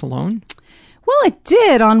feel less alone? Well, it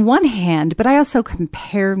did on one hand, but I also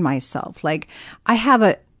compared myself. Like,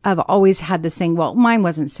 I've always had this thing, well, mine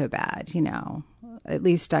wasn't so bad, you know. At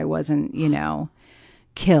least I wasn't, you know,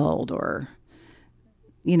 killed or,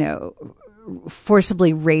 you know,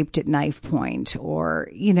 forcibly raped at knife point, or,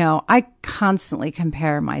 you know, I constantly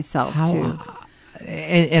compare myself to.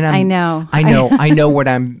 And I know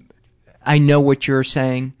what you're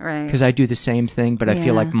saying, right? Because I do the same thing, but I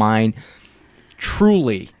feel like mine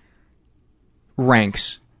truly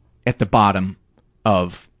ranks at the bottom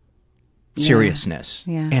of seriousness.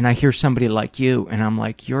 Yeah. And I hear somebody like you, and I'm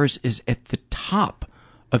like, yours is at the top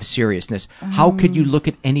of seriousness. How could you look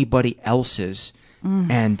at anybody else's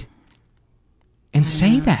and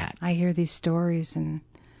say that? I hear these stories, and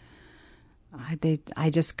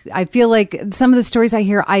I feel like some of the stories I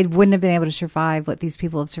hear, I wouldn't have been able to survive what these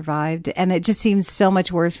people have survived. And it just seems so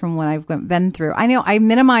much worse from what I've been through. I know I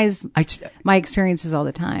minimize my experiences all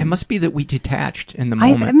the time. It must be that we detached in the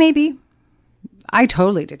moment. Maybe. I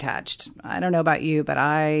totally detached. I don't know about you, but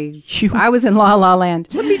I was in La La Land.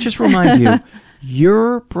 Let me just remind you,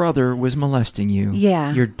 your brother was molesting you.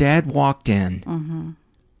 Yeah. Your dad walked in. Mm-hmm.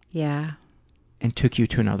 Yeah. And took you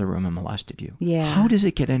to another room and molested you. Yeah. How does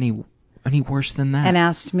it get any worse than that? And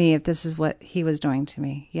asked me if this is what he was doing to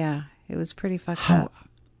me. Yeah. It was pretty fucked up.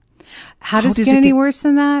 How does it get any worse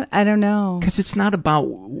than that? I don't know. Because it's not about,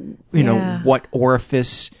 you know, what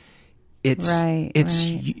orifice. It's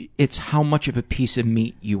it's how much of a piece of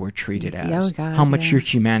meat you were treated as. Oh, God, how much your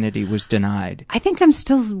humanity was denied. I think I'm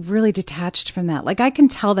still really detached from that. Like, I can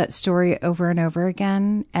tell that story over and over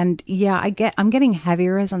again. And yeah, I'm getting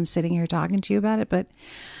heavier as I'm sitting here talking to you about it, but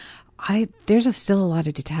there's still a lot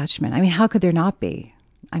of detachment. I mean, how could there not be?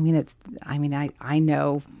 I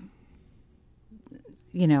know,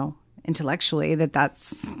 intellectually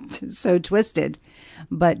that's so twisted,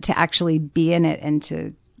 but to actually be in it and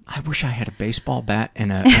to... I wish I had a baseball bat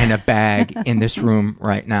and a bag in this room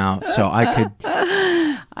right now so I could...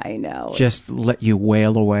 I know. Just let you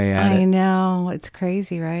wail away at it. I know. It's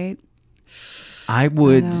crazy, right? I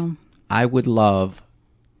would love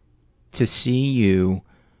to see you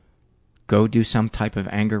go do some type of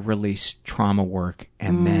anger release trauma work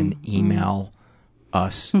and then email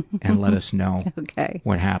us and let us know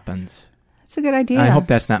what happens. That's a good idea. I hope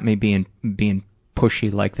that's not me being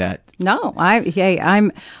pushy like that. No,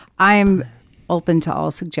 I'm open to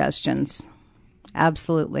all suggestions.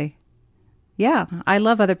 Absolutely. Yeah, I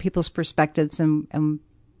love other people's perspectives, and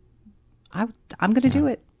I'm going to do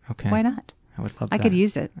it. Okay. Why not? I would love that. I could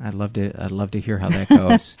use it. I'd love to hear how that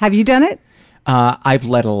goes. Have you done it? I've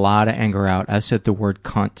let a lot of anger out. I've said the word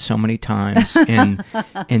cunt so many times in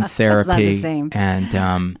therapy. It's not the same.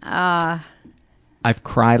 And I've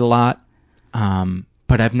cried a lot,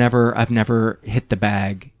 but I've never hit the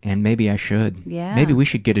bag, and maybe I should. Yeah. Maybe we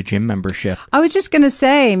should get a gym membership. I was just going to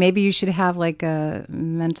say, maybe you should have like a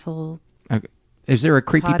mental... Is there a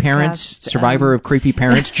creepy parents, survivor of creepy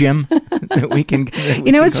parents gym that we can?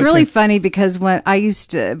 It's really funny because when I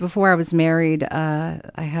used to, before I was married, I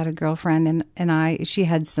had a girlfriend and she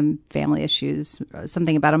had some family issues,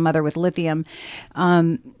 something about a mother with lithium.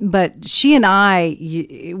 But she and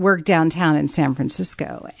I worked downtown in San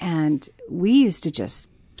Francisco, and we used to just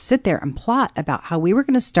sit there and plot about how we were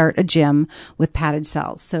going to start a gym with padded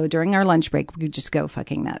cells. So during our lunch break, we could just go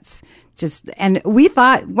fucking nuts. And we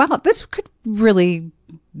thought, wow, this could really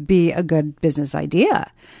be a good business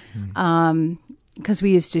idea. Because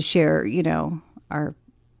we used to share,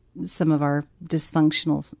 some of our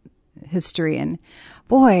dysfunctional history. And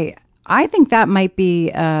boy, I think that might be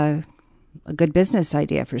a good business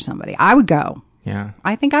idea for somebody. I would go. Yeah.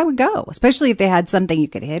 I think I would go, especially if they had something you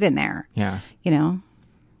could hit in there. Yeah.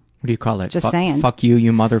 What do you call it? Just saying. Fuck you,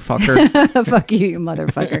 you motherfucker. Fuck you, you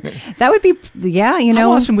motherfucker. That would be,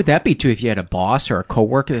 How awesome would that be, too, if you had a boss or a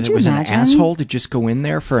coworker that was an asshole to just go in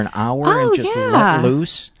there for an hour and just let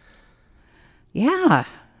loose? Yeah.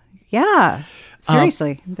 Yeah.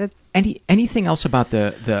 Seriously. Anything else about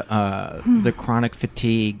the chronic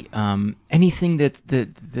fatigue? Anything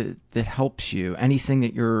that helps you? Anything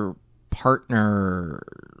that your partner...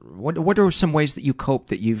 What are some ways that you cope,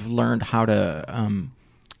 that you've learned how to...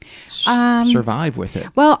 survive with it?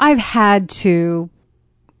 Well, I've had to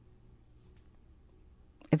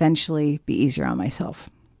eventually be easier on myself.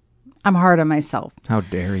 I'm hard on myself. How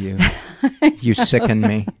dare you? You sicken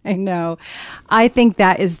me. I know. I think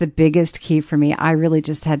that is the biggest key for me. I really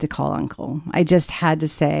just had to call Uncle. I just had to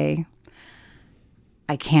say,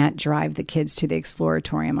 I can't drive the kids to the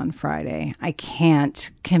Exploratorium on Friday. I can't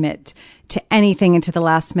commit to anything until the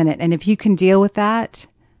last minute. And if you can deal with that,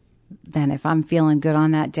 then if I'm feeling good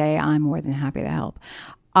on that day, I'm more than happy to help.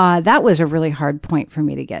 That was a really hard point for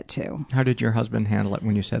me to get to. How did your husband handle it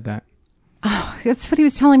when you said that? Oh, that's what he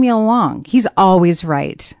was telling me all along. He's always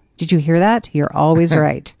right. Did you hear that? You're always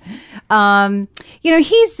right.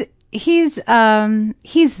 He's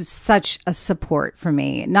such a support for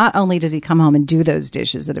me. Not only does he come home and do those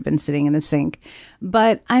dishes that have been sitting in the sink,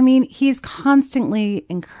 but he's constantly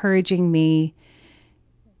encouraging me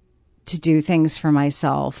to do things for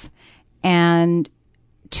myself and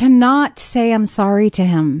to not say I'm sorry to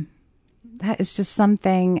him. That is just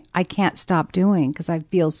something I can't stop doing because I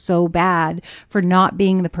feel so bad for not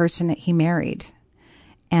being the person that he married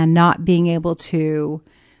and not being able to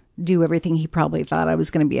do everything he probably thought I was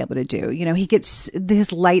going to be able to do. He gets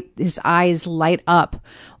his eyes light up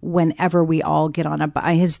whenever we all get on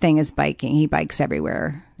his thing is biking. He bikes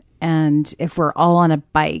everywhere. And if we're all on a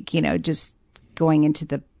bike, just going into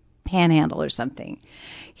the Panhandle or something,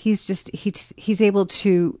 he's able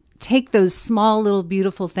to take those small little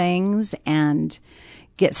beautiful things and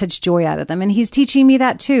get such joy out of them. And he's teaching me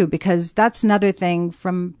that too, because that's another thing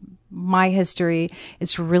from my history.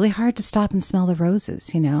 It's really hard to stop and smell the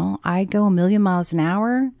roses. I go 1,000,000 miles an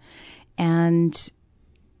hour and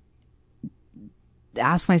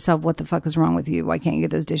ask myself, what the fuck is wrong with you? Why can't you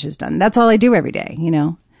get those dishes done? That's all I do every day,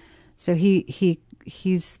 So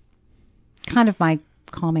he's kind of my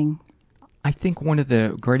calming. I think one of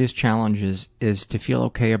the greatest challenges is to feel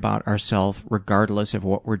okay about ourselves regardless of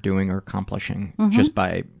what we're doing or accomplishing, just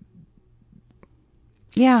by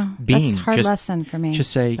being. That's a hard lesson for me. Just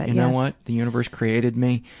say, know what? The universe created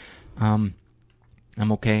me. I'm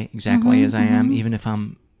okay exactly as I am, even if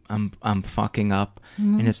I'm I'm fucking up,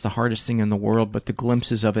 and it's the hardest thing in the world. But the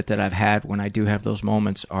glimpses of it that I've had when I do have those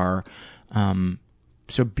moments are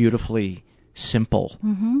so beautifully simple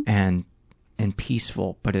and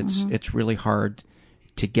peaceful. But it's really hard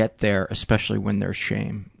to get there, especially when there's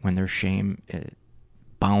shame. When there's shame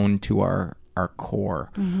bound to our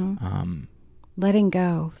core. Letting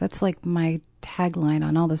go. That's like my tagline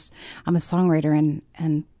on all this. I'm a songwriter,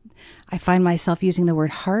 and I find myself using the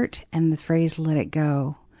word heart and the phrase "let it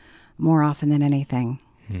go" more often than anything.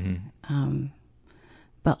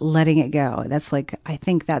 But letting it go. That's like, I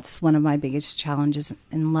think that's one of my biggest challenges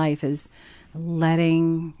in life, is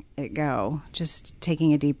letting it go. Just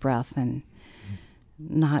taking a deep breath and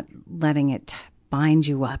not letting it bind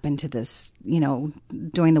you up into this,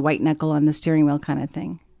 doing the white knuckle on the steering wheel kind of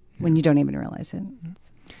thing when you don't even realize it.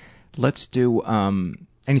 Let's do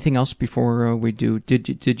anything else before we do.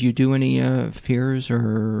 Did you do any fears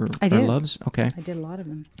or loves? Okay. I did a lot of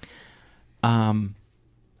them. I'm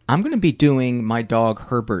going to be doing my dog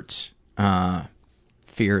Herbert's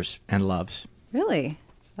fears and loves. Really?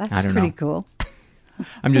 That's I don't pretty know. cool.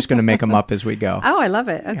 I'm just going to make them up as we go. Oh, I love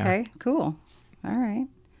it. Okay, cool. All right.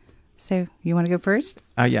 So you want to go first?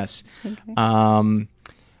 Yes. Okay.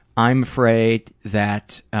 I'm afraid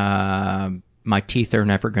that my teeth are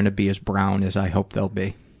never going to be as brown as I hope they'll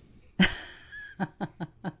be.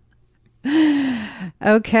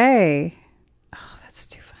 Okay. Oh, that's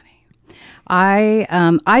too funny.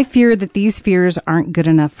 I fear that these fears aren't good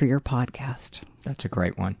enough for your podcast. That's a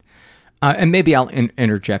great one. And maybe I'll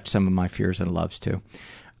interject some of my fears and loves too.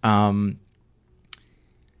 I'm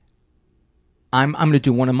going to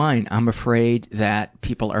do one of mine. I'm afraid that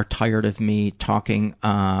people are tired of me talking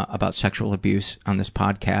about sexual abuse on this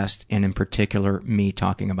podcast, and in particular, me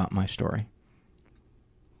talking about my story.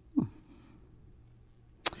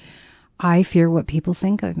 I fear what people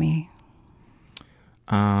think of me.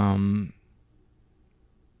 I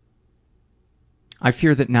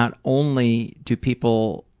fear that not only do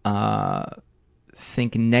people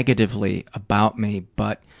think negatively about me,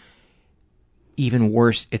 but even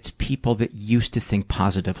worse, it's people that used to think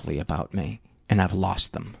positively about me, and I've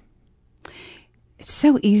lost them. It's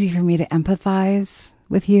so easy for me to empathize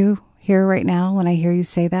with you here right now when I hear you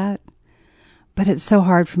say that, but it's so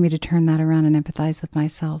hard for me to turn that around and empathize with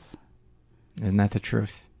myself. Isn't that the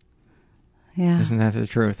truth? Yeah. Isn't that the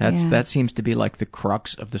truth? That seems to be like the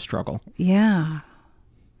crux of the struggle. Yeah.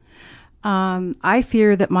 I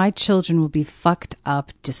fear that my children will be fucked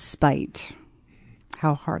up despite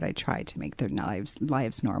how hard I try to make their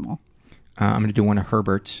lives normal. I'm going to do one of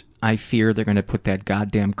Herbert's. I fear they're going to put that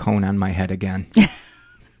goddamn cone on my head again.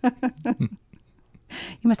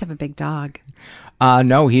 You must have a big dog.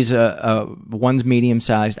 No, he's one's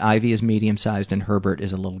medium-sized. Ivy is medium-sized, and Herbert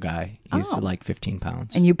is a little guy. He's like 15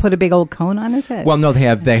 pounds. And you put a big old cone on his head? Well, no,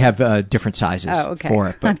 they have different sizes for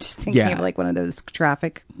it. But, I'm just thinking of like one of those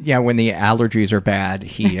traffic. Yeah, when the allergies are bad,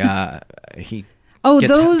 he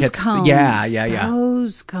those cones. Yeah.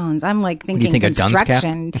 Those cones. I'm like thinking you think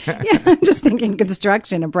construction. Yeah, I'm just thinking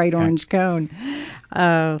construction, a bright orange cone.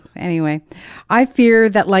 Anyway, I fear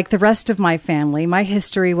that like the rest of my family, my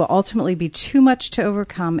history will ultimately be too much to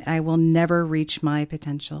overcome, and I will never reach my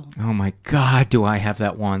potential. Oh my God, do I have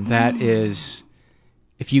that one? That is,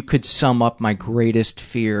 if you could sum up my greatest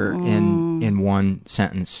fear in one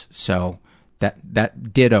sentence. So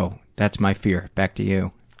that ditto, that's my fear. Back to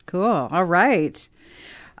you. Cool. All right.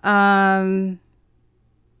 I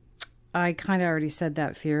kind of already said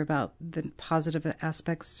that fear about the positive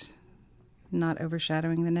aspects not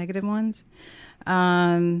overshadowing the negative ones.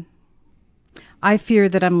 I fear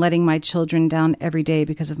that I'm letting my children down every day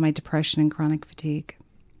because of my depression and chronic fatigue.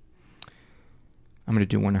 I'm going to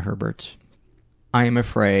do one of Herbert's. I am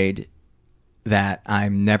afraid that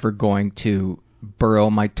I'm never going to burrow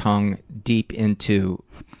my tongue deep into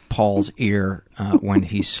Paul's ear when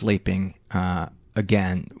he's sleeping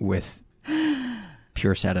again with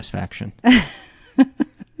pure satisfaction.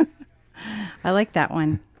 I like that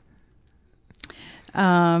one.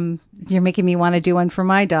 You're making me want to do one for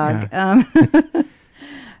my dog. Yeah.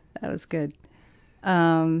 That was good.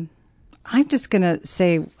 I'm just going to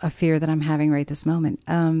say a fear that I'm having right this moment.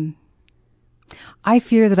 I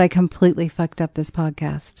fear that I completely fucked up this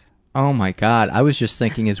podcast. Oh my God. I was just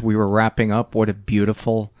thinking as we were wrapping up, what a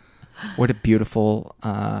beautiful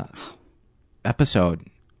episode.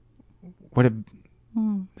 And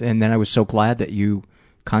then I was so glad that you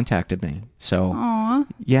contacted me. So, Aww.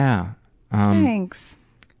 Yeah. Thanks.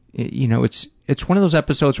 It's one of those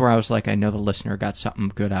episodes where I was like, I know the listener got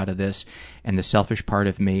something good out of this. And the selfish part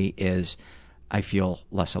of me is I feel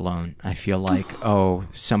less alone. I feel like,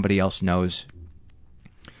 somebody else knows.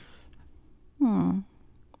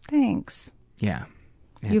 Thanks. Yeah.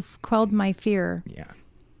 You've quelled my fear. Yeah.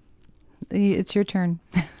 It's your turn.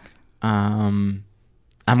 I'm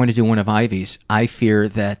going to do one of Ivy's. I fear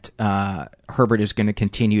that Herbert is going to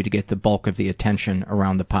continue to get the bulk of the attention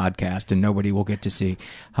around the podcast, and nobody will get to see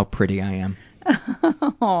how pretty I am.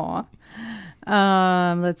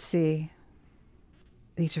 Let's see.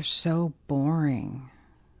 These are so boring.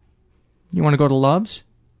 You want to go to Loves?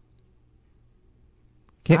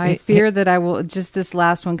 I fear that I will, just this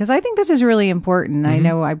last one, because I think this is really important. Mm-hmm. I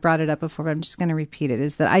know I brought it up before, but I'm just going to repeat it,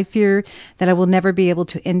 is that I fear that I will never be able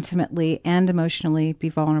to intimately and emotionally be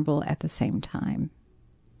vulnerable at the same time.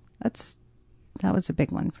 That was a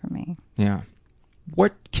big one for me. Yeah.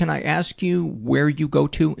 What, can I ask you where you go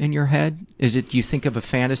to in your head? Is it, you think of a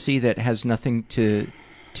fantasy that has nothing to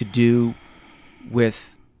do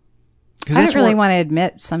with... I don't really want to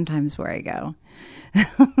admit sometimes where I go.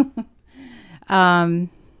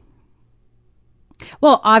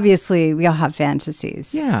 Well, obviously, we all have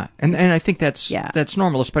fantasies. Yeah, and I think that's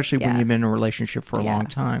normal, especially when you've been in a relationship for a long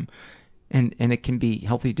time, and it can be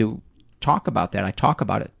healthy to talk about that. I talk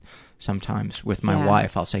about it sometimes with my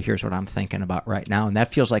wife. I'll say, "Here's what I'm thinking about right now," and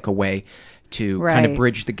that feels like a way to kind of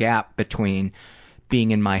bridge the gap between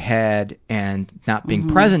being in my head and not being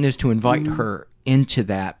present. Is to invite her into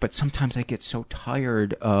that. But sometimes I get so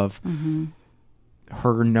tired of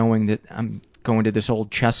her knowing that I'm going to this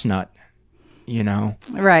old chestnut, you know?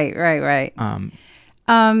 Right.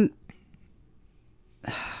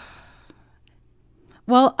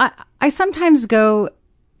 Well, I sometimes go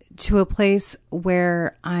to a place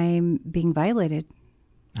where I'm being violated.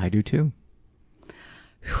 I do too.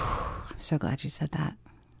 I'm so glad you said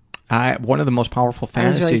that. One of the most powerful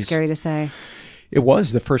fantasies. That was really scary to say. It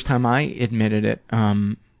was the first time I admitted it.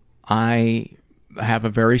 I have a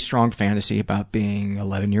very strong fantasy about being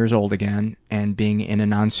 11 years old again and being in a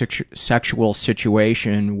non-sexual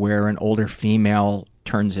situation where an older female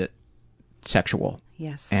turns it sexual.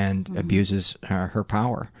 Yes. And abuses her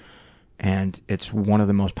power. And it's one of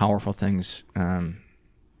the most powerful things.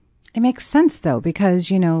 It makes sense, though,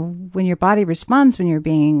 because, you know, when your body responds when you're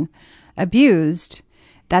being abused,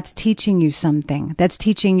 that's teaching you something. That's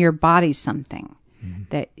teaching your body something.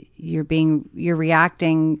 That you're being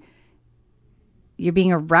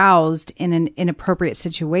aroused in an inappropriate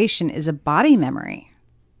situation is a body memory,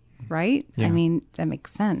 right? Yeah. I mean, that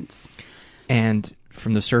makes sense. And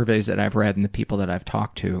from the surveys that I've read and the people that I've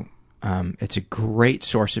talked to, it's a great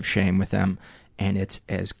source of shame with them, and it's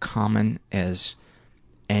as common as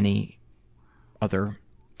any other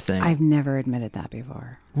thing. I've never admitted that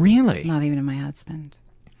before. Really? Not even to my husband.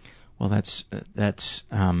 Well, that's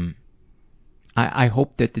I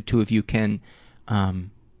hope that the two of you can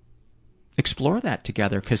explore that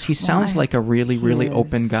together, because he sounds like a really, really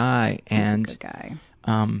open guy. And he's a good guy.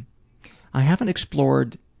 I haven't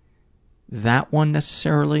explored that one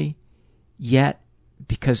necessarily yet,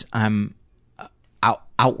 because I'm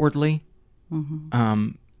outwardly.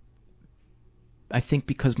 I think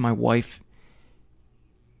because my wife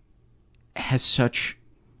has such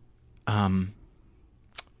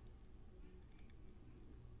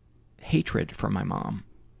hatred for my mom,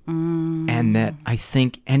 and that I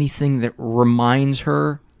think anything that reminds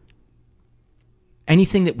her,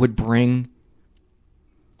 anything that would bring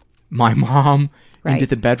my mom into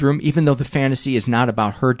the bedroom, even though the fantasy is not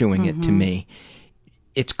about her doing it to me,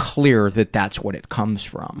 it's clear that that's what it comes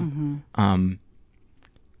from. I'm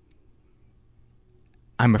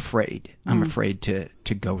afraid. I'm afraid to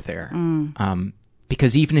go there.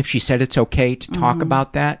 Because even if she said it's okay to talk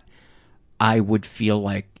about that, I would feel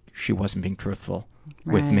like she wasn't being truthful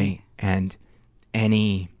with me, and I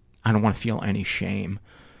don't want to feel any shame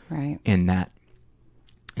in that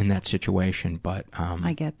situation. But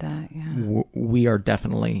I get that. Yeah, we are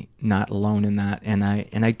definitely not alone in that, and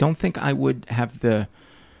I don't think I would have the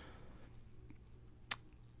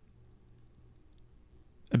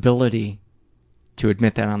ability to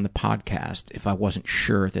admit that on the podcast if I wasn't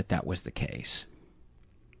sure that that was the case.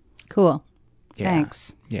 Cool. Yeah.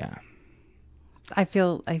 Thanks. Yeah. I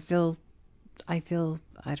feel, I don't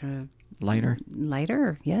know.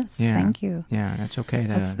 Lighter. Yes. Yeah. Thank you. Yeah. That's okay.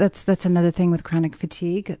 That's another thing with chronic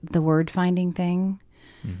fatigue, the word finding thing.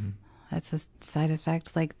 That's a side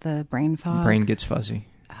effect, like the brain fog. Brain gets fuzzy.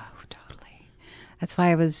 Oh, totally. That's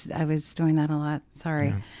why I was doing that a lot.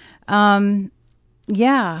 Sorry.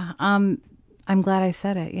 Yeah. I'm glad I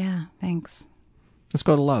said it. Yeah. Thanks. Let's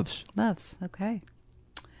go to Loves. Loves. Okay.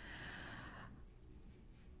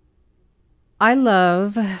 I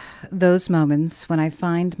love those moments when I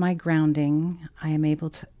find my grounding. I am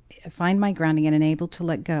able to find my grounding and am able to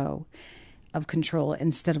let go of control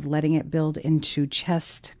instead of letting it build into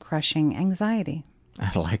chest-crushing anxiety.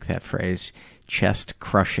 I like that phrase.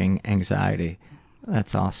 Chest-crushing anxiety.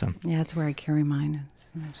 That's awesome. Yeah, that's where I carry mine.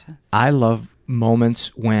 I love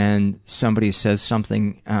moments when somebody says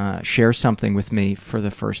something, shares something with me for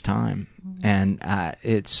the first time. And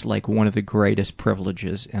it's like one of the greatest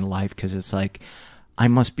privileges in life, because it's like, I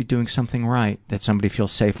must be doing something right, that somebody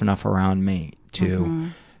feels safe enough around me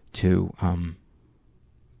to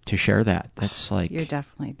share that. That's like... You're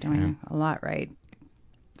definitely doing a lot right.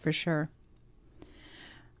 For sure.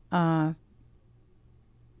 I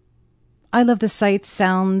love the sights,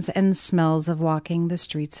 sounds, and smells of walking the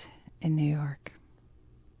streets in New York.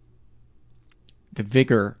 The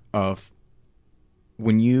vigor of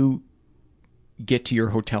when you get to your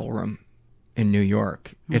hotel room in New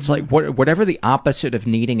York, it's like whatever the opposite of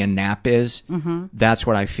needing a nap is, that's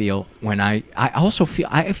what I feel when I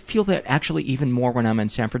feel that actually even more when I'm in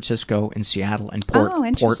San Francisco and Seattle and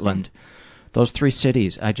Portland. Those 3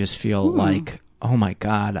 cities, I just feel like, oh my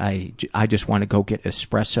God, I just want to go get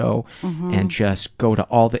espresso and just go to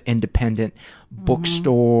all the independent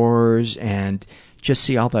bookstores and just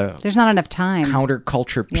see all the... There's not enough time.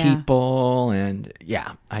 Counterculture people and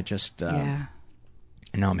I just...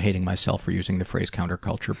 And now I'm hating myself for using the phrase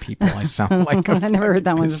counterculture people. I sound like I never heard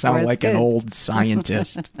that one before. Sound like an old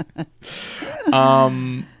scientist.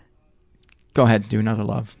 Go ahead, do another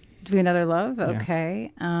love. Do another love?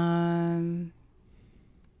 Okay.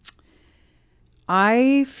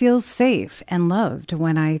 I feel safe and loved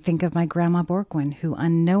when I think of my Grandma Borquin, who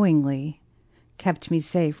unknowingly kept me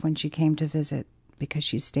safe when she came to visit because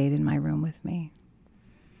she stayed in my room with me.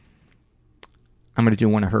 I'm going to do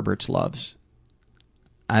one of Herbert's loves.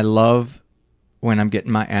 I love when I'm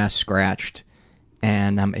getting my ass scratched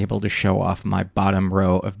and I'm able to show off my bottom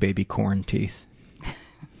row of baby corn teeth.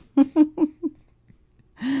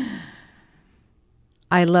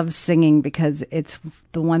 I love singing because it's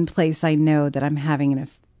the one place I know that I'm having a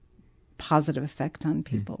positive effect on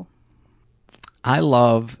people. I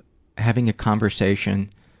love having a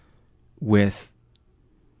conversation with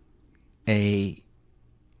a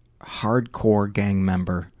hardcore gang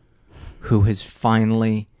member who is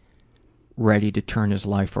finally ready to turn his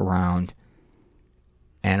life around,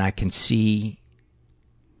 and I can see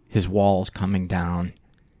his walls coming down,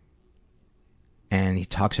 and he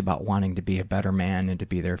talks about wanting to be a better man and to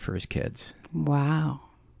be there for his kids. Wow.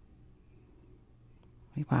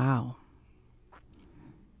 Wow.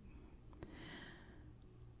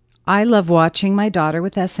 I love watching my daughter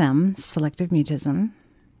with SM, selective mutism,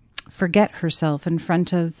 forget herself in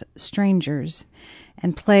front of strangers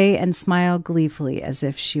and play and smile gleefully as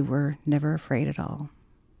if she were never afraid at all.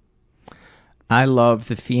 I love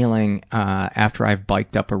the feeling after I've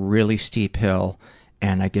biked up a really steep hill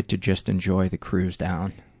and I get to just enjoy the cruise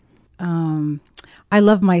down. I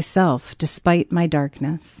love myself despite my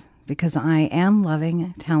darkness because I am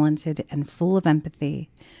loving, talented, and full of empathy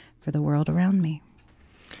for the world around me.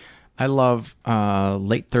 I love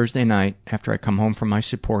late Thursday night after I come home from my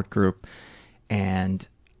support group and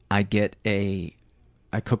I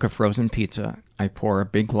cook a frozen pizza. I pour a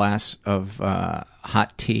big glass of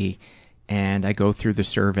hot tea and I go through the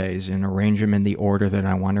surveys and arrange them in the order that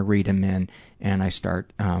I want to read them in, and I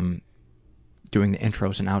start doing the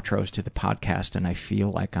intros and outros to the podcast, and I feel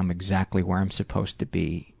like I'm exactly where I'm supposed to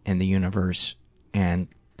be in the universe, and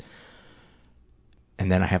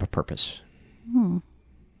then I have a purpose.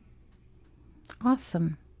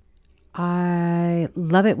 Awesome. I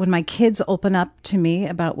love it when my kids open up to me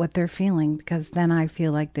about what they're feeling, because then I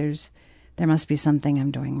feel like there must be something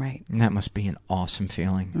I'm doing right. And that must be an awesome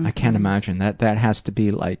feeling. Mm-hmm. I can't imagine that. That has to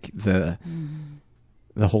be like the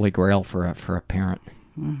holy grail for a parent.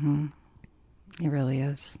 Mm-hmm. It really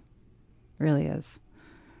is. Really is.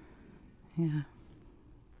 Yeah.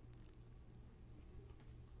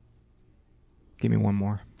 Give me one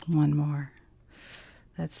more. One more.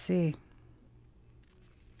 Let's see.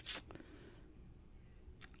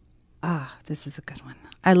 This is a good one.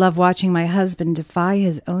 I love watching my husband defy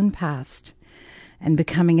his own past and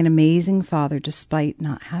becoming an amazing father despite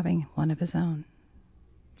not having one of his own.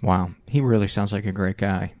 Wow. He really sounds like a great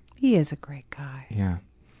guy. He is a great guy. Yeah.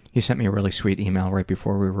 He sent me a really sweet email right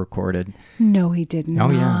before we recorded. No, he did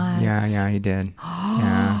not. Oh, yeah. Yeah, he did.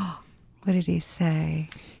 Yeah. What did he say?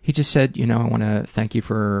 He just said, I want to thank you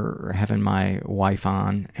for having my wife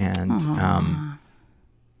on, and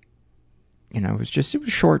it was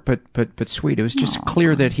short but sweet. It was just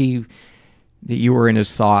clear that you were in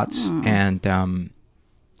his thoughts, and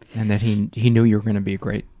that he knew you were going to be a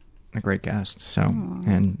great guest. So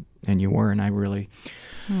and you were, and I really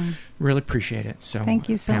appreciate it. So thank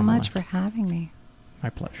you so Pamela, much for having me. My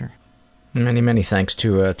pleasure. Many thanks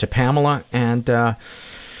to Pamela, and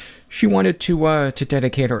She wanted to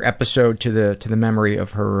dedicate her episode to the memory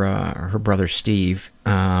of her brother Steve,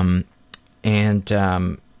 and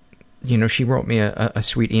you know, she wrote me a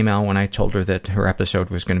sweet email when I told her that her episode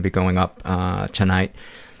was going to be going up tonight.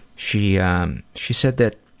 She said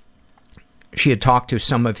that she had talked to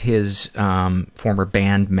some of his former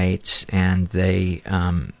bandmates, and they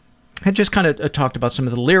had just kind of talked about some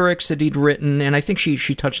of the lyrics that he'd written, and I think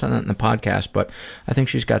she touched on that in the podcast, but I think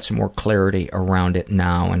she's got some more clarity around it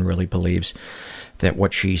now and really believes that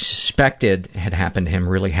what she suspected had happened to him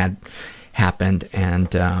really had happened,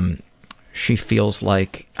 and she feels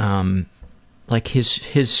like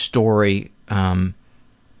his story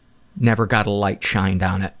never got a light shined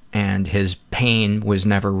on it, and his pain was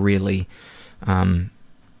never really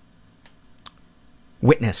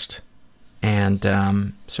witnessed. And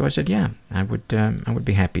so I said, yeah, I would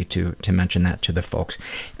be happy to mention that to the folks.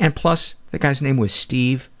 And plus, the guy's name was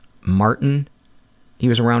Steve Martin. He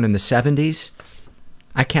was around in the 70s.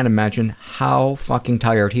 I can't imagine how fucking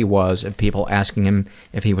tired he was of people asking him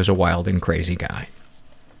if he was a wild and crazy guy.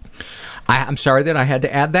 I'm sorry that I had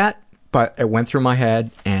to add that, but it went through my head,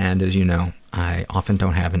 and as you know, I often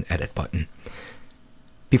don't have an edit button.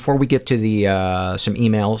 Before we get to the some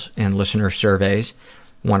emails and listener surveys,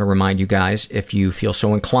 I want to remind you guys, if you feel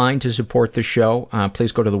so inclined to support the show,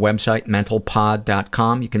 please go to the website,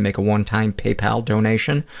 mentalpod.com. You can make a one-time PayPal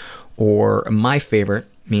donation, or my favorite,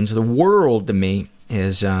 means the world to me,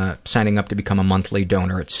 is signing up to become a monthly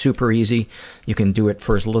donor. It's super easy. You can do it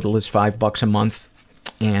for as little as $5 a month,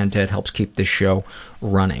 and it helps keep this show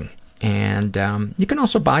running. And you can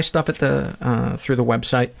also buy stuff at through the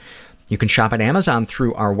website. You can shop at Amazon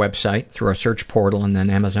through our website, through our search portal, and then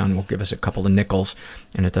Amazon will give us a couple of nickels,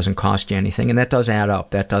 and it doesn't cost you anything. And that does add up.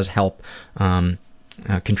 That does help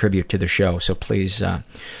contribute to the show. So please,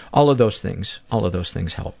 all of those things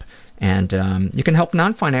help. And you can help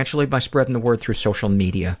non-financially by spreading the word through social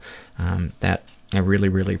media. That I really,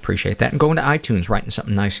 really appreciate that. And going to iTunes, writing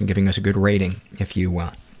something nice and giving us a good rating if you,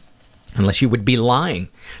 unless you would be lying.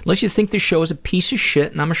 Unless you think this show is a piece of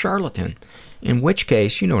shit and I'm a charlatan. In which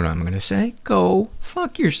case, you know what I'm going to say. Go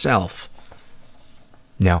fuck yourself.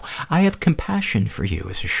 No, I have compassion for you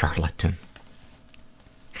as a charlatan.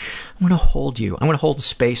 I'm going to hold you. I'm going to hold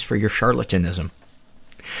space for your charlatanism.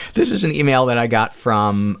 This is an email that I got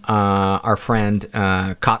from our friend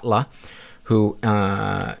Katla, who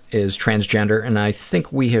is transgender, and I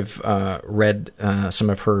think we have read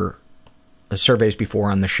some of her surveys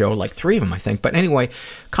before on the show, like 3 of them, I think. But anyway,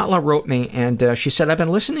 Katla wrote me, and she said, I've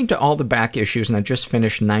been listening to all the back issues, and I just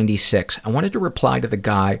finished 96. I wanted to reply to the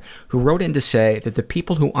guy who wrote in to say that the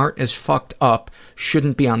people who aren't as fucked up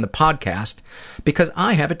shouldn't be on the podcast, because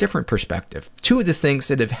I have a different perspective. 2 of the things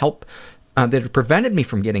that have helped that have prevented me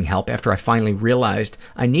from getting help after I finally realized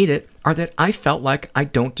I need it are that I felt like I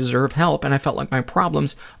don't deserve help, and I felt like my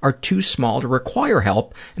problems are too small to require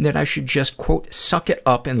help, and that I should just, quote, suck it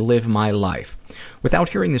up and live my life. Without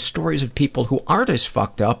hearing the stories of people who aren't as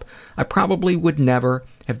fucked up, I probably would never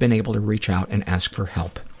have been able to reach out and ask for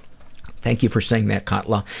help. Thank you for saying that,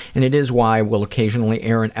 Katla. And it is why we'll occasionally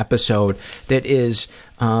air an episode that is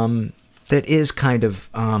kind of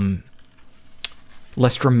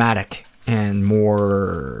less dramatic and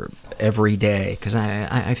more everyday, because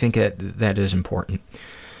I think that is important.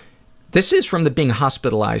 This is from the Being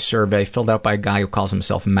Hospitalized survey, filled out by a guy who calls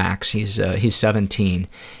himself Max. He's 17.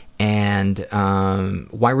 And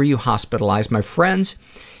why were you hospitalized? My friends,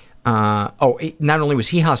 not only was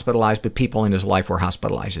he hospitalized, but people in his life were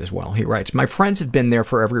hospitalized as well. He writes, my friends have been there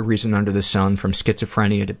for every reason under the sun, from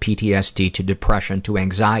schizophrenia to PTSD to depression to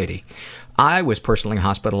anxiety. I was personally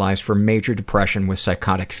hospitalized for major depression with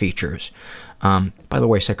psychotic features. By the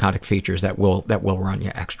way, psychotic features, that will run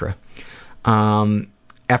you extra.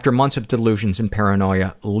 After months of delusions and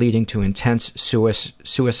paranoia leading to intense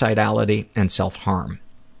suicidality and self-harm.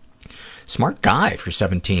 Smart guy for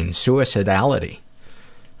 17. Suicidality.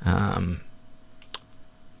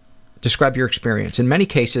 Describe your experience. In many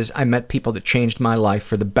cases, I met people that changed my life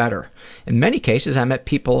for the better. In many cases, I met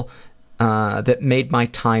people that made my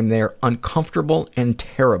time there uncomfortable and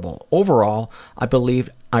terrible. Overall, I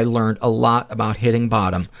believe I learned a lot about hitting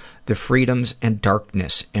bottom, the freedoms and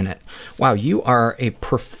darkness in it. Wow, you are a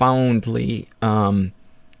profoundly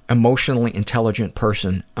emotionally intelligent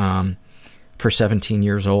person for 17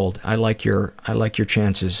 years old. I like your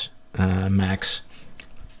chances, Max.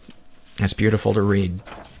 That's beautiful to read.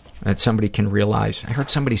 That somebody can realize. I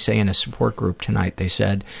heard somebody say in a support group tonight, they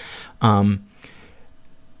said,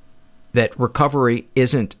 that recovery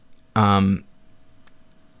isn't, I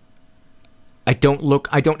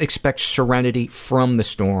don't expect serenity from the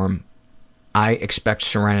storm. I expect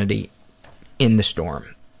serenity in the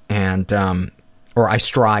storm. and or I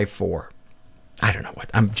strive for. I don't know what.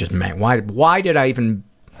 I'm just mad. Why did I even?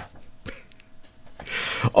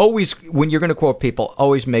 Always, when you're going to quote people,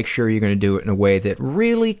 always make sure you're going to do it in a way that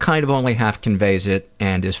really kind of only half conveys it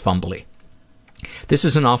and is fumbly. This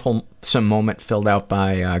is an awfulsome moment filled out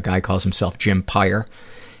by a guy who calls himself Jim Pyre.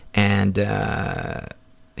 And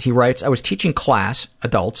he writes, I was teaching class,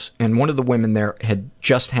 adults, and one of the women there had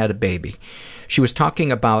just had a baby. She was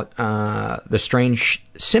talking about the strange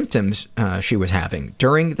symptoms she was having.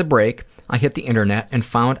 During the break, I hit the internet and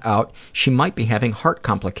found out she might be having heart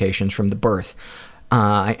complications from the birth.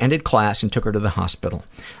 I ended class and took her to the hospital.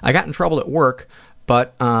 I got in trouble at work,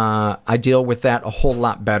 but I deal with that a whole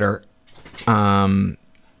lot better. I'm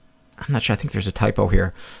not sure. I think there's a typo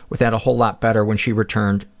here. With that a whole lot better when she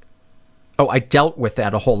returned. Oh, I dealt with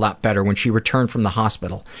that a whole lot better when she returned from the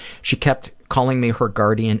hospital. She kept calling me her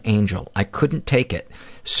guardian angel. I couldn't take it,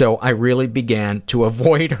 so I really began to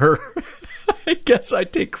avoid her. I guess I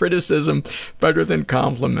take criticism better than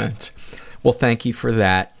compliments. Well, thank you for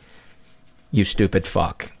that, you stupid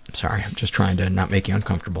fuck. Sorry, I'm just trying to not make you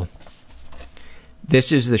uncomfortable.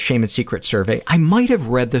 This is the Shame and Secret survey. I might have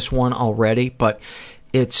read this one already, but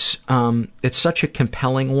it's such a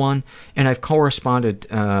compelling one, and I've corresponded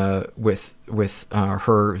with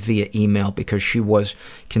her via email because she was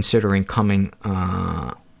considering coming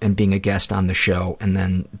and being a guest on the show, and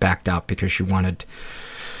then backed out because she wanted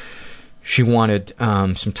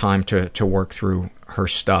some time to work through her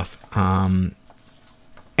stuff.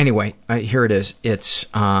 Anyway, here it is. It's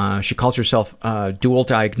she calls herself a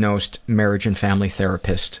dual-diagnosed marriage and family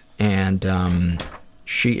therapist, and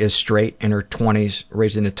she is straight, in her 20s,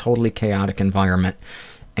 raised in a totally chaotic environment,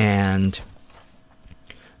 and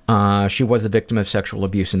she was the victim of sexual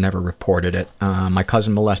abuse and never reported it. My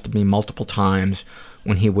cousin molested me multiple times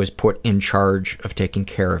when he was put in charge of taking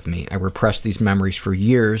care of me. I repressed these memories for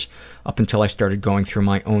years, up until I started going through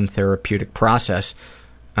my own therapeutic process.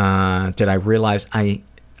 Did I realize I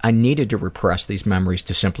needed to repress these memories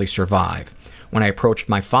to simply survive. When I approached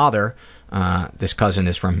my father, this cousin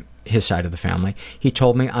is from his side of the family, he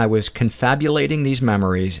told me I was confabulating these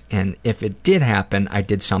memories, and if it did happen, I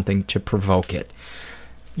did something to provoke it.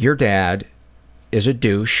 Your dad is a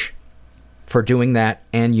douche for doing that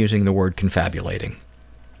and using the word confabulating.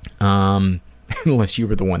 Unless you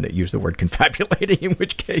were the one that used the word confabulating, in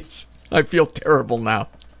which case I feel terrible now.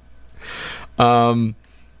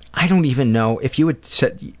 I don't even know if you had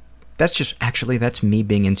said, that's me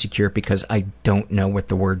being insecure because I don't know what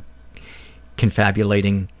the word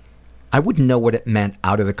confabulating, I wouldn't know what it meant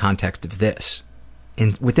out of the context of this.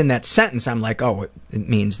 And within that sentence, I'm like, oh, it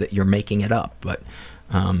means that you're making it up. But,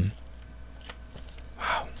 wow.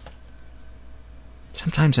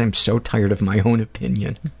 Sometimes I'm so tired of my own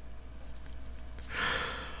opinion.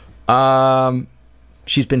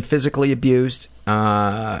 She's been physically abused.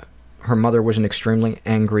 Her mother was an extremely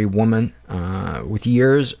angry woman with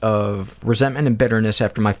years of resentment and bitterness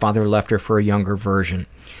after my father left her for a younger version.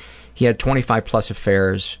 He had 25 plus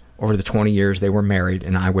affairs over the 20 years they were married,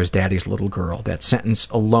 and I was daddy's little girl. That sentence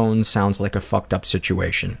alone sounds like a fucked up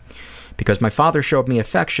situation. Because my father showed me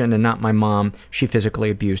affection and not my mom, she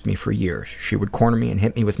physically abused me for years. She would corner me and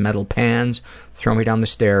hit me with metal pans, throw me down the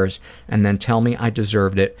stairs, and then tell me I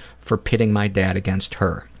deserved it for pitting my dad against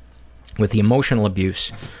her. With the emotional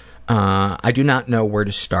abuse, I do not know where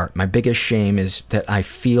to start. My biggest shame is that I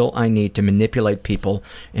feel I need to manipulate people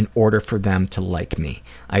in order for them to like me.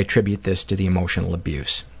 I attribute this to the emotional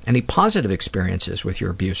abuse. Any positive experiences with your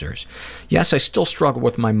abusers? Yes, I still struggle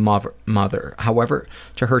with my mother. However,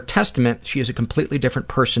 to her testament, she is a completely different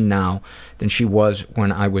person now than she was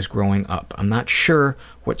when I was growing up. I'm not sure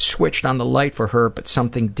what switched on the light for her, but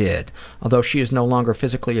something did. Although she is no longer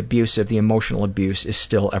physically abusive, the emotional abuse is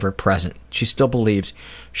still ever present. She still believes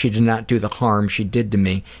she did not do the harm she did to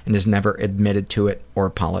me and has never admitted to it or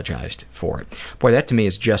apologized for it. Boy, that to me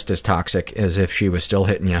is just as toxic as if she was still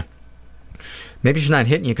hitting you. Maybe she's not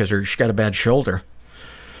hitting you because she's got a bad shoulder.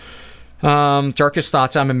 Darkest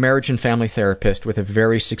thoughts. I'm a marriage and family therapist with a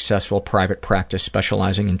very successful private practice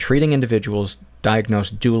specializing in treating individuals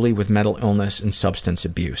diagnosed dually with mental illness and substance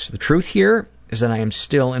abuse. The truth here is that I am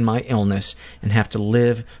still in my illness and have to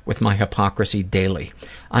live with my hypocrisy daily.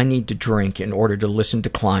 I need to drink in order to listen to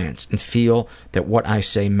clients and feel that what I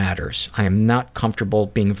say matters. I am not comfortable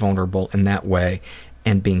being vulnerable in that way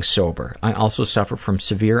and being sober. I also suffer from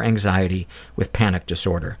severe anxiety with panic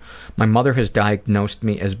disorder. My mother has diagnosed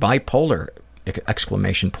me as bipolar!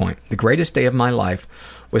 The greatest day of my life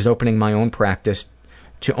was opening my own practice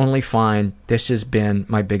to only find this has been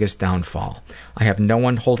my biggest downfall. I have no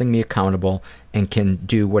one holding me accountable and can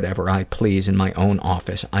do whatever I please in my own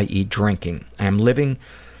office, i.e. drinking. I am living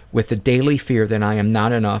with the daily fear that I am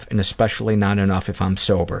not enough, and especially not enough if I'm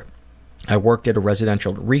sober. I worked at a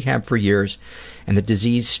residential rehab for years, and the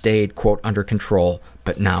disease stayed, quote, under control,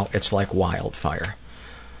 but now it's like wildfire.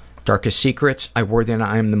 Darkest secrets, I worry that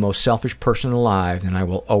I am the most selfish person alive, and I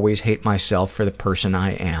will always hate myself for the person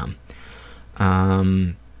I am.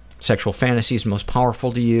 Sexual fantasies most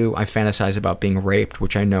powerful to you. I fantasize about being raped,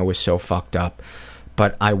 which I know is so fucked up,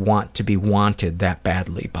 but I want to be wanted that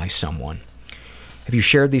badly by someone. Have you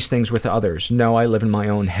shared these things with others? No, I live in my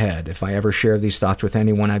own head. If I ever share these thoughts with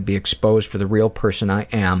anyone, I'd be exposed for the real person I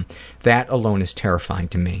am. That alone is terrifying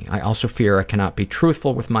to me. I also fear I cannot be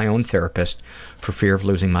truthful with my own therapist for fear of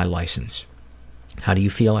losing my license. How do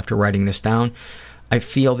you feel after writing this down? I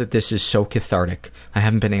feel that this is so cathartic. I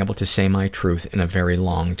haven't been able to say my truth in a very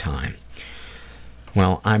long time.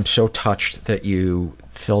 Well, I'm so touched that you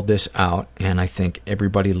filled this out, and I think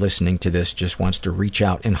everybody listening to this just wants to reach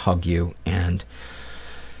out and hug you and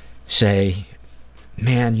say,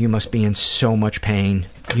 man, you must be in so much pain.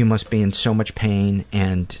 You must be in so much pain,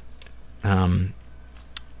 and we're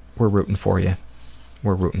rooting for you.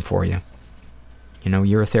 We're rooting for you. You know,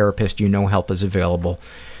 you're a therapist. You know help is available.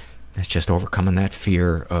 It's just overcoming that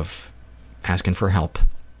fear of asking for help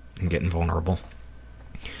and getting vulnerable.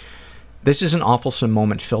 This is an awfulsome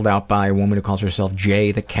moment filled out by a woman who calls herself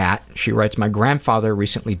Jay the Cat. She writes, my grandfather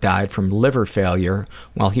recently died from liver failure.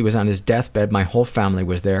 While he was on his deathbed, my whole family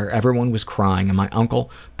was there. Everyone was crying, and my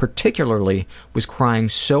uncle particularly was crying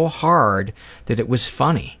so hard that it was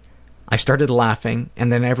funny. I started laughing,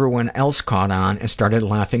 and then everyone else caught on and started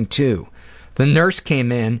laughing too. The nurse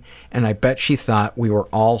came in, and I bet she thought we were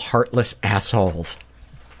all heartless assholes.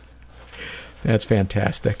 That's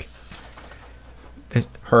fantastic.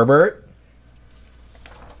 Herbert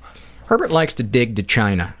likes to dig to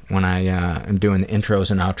China when I am doing the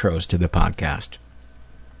intros and outros to the podcast.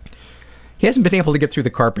 He hasn't been able to get through the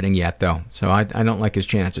carpeting yet, though, so I don't like his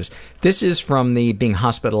chances. This is from the being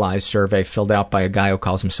hospitalized survey filled out by a guy who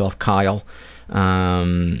calls himself Kyle.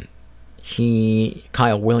 Kyle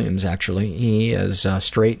Williams, actually. He is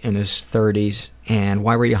straight in his 30s. And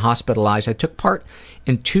why were you hospitalized? I took part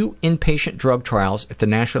in 2 inpatient drug trials at the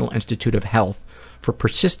National Institute of Health for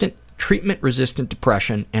persistent treatment-resistant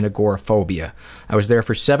depression and agoraphobia. I was there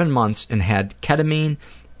for 7 months and had ketamine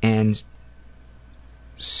and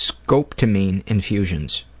scopolamine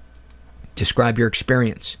infusions. Describe your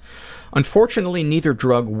experience. Unfortunately, neither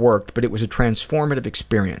drug worked, but it was a transformative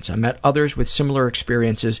experience. I met others with similar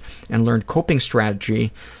experiences and learned coping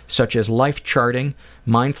strategy such as life charting,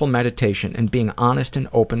 mindful meditation, and being honest and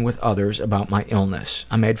open with others about my illness.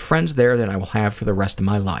 I made friends there that I will have for the rest of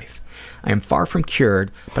my life. I am far from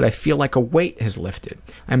cured, but I feel like a weight has lifted.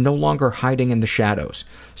 I am no longer hiding in the shadows.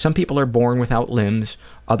 Some people are born without limbs,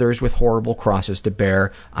 others with horrible crosses to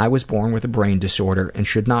bear. I was born with a brain disorder and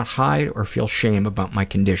should not hide or feel shame about my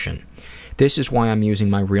condition. This is why I'm using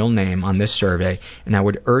my real name on this survey, and I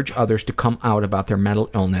would urge others to come out about their mental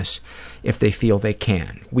illness if they feel they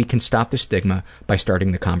can. We can stop the stigma by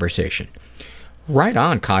starting the conversation. Right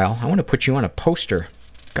on, Kyle. I want to put you on a poster.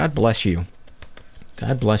 God bless you.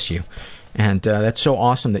 God bless you. And that's so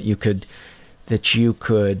awesome that you could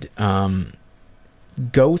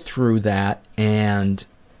go through that and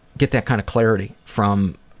get that kind of clarity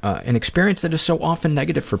from an experience that is so often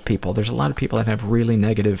negative for people. There's a lot of people that have really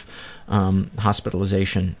negative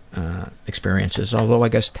hospitalization experiences, although I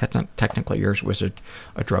guess technically yours was a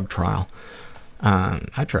drug trial.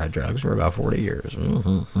 I tried drugs for about 40 years.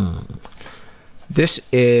 This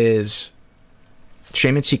is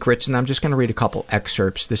Shame and Secrets, and I'm just going to read a couple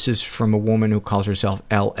excerpts. This is from a woman who calls herself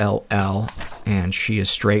LLL, and she is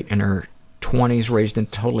straight in her 20s, raised in a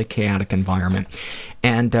totally chaotic environment.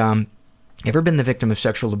 And ever been the victim of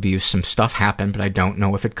sexual abuse? Some stuff happened, but I don't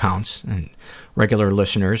know if it counts. And regular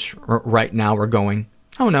listeners right now are going,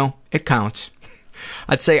 oh no, it counts.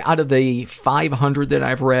 I'd say out of the 500 that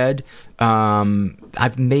I've read,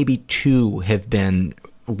 I've maybe 2 have been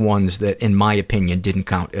ones that, in my opinion, didn't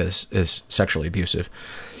count as sexually abusive.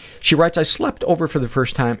 She writes, I slept over for the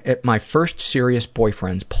first time at my first serious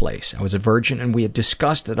boyfriend's place. I was a virgin, and we had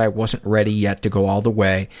discussed that I wasn't ready yet to go all the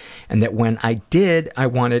way, and that when I did, I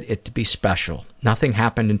wanted it to be special. Nothing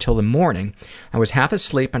happened until the morning. I was half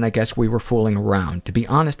asleep, and I guess we were fooling around. To be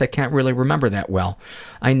honest, I can't really remember that well.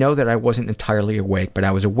 I know that I wasn't entirely awake, but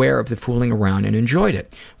I was aware of the fooling around and enjoyed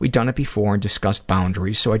it. We'd done it before and discussed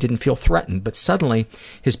boundaries, so I didn't feel threatened, but suddenly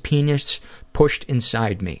his penis pushed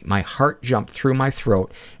inside me. My heart jumped through my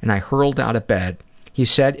throat, and I hurled out of bed. He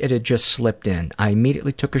said it had just slipped in. I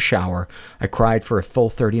immediately took a shower. I cried for a full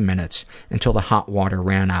 30 minutes until the hot water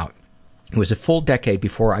ran out. It was a full decade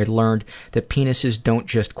before I learned that penises don't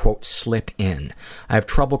just, quote, slip in. I have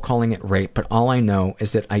trouble calling it rape, but all I know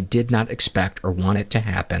is that I did not expect or want it to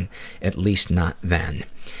happen, at least not then.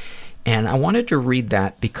 And I wanted to read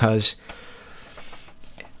that because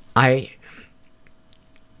I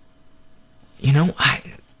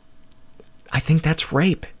think that's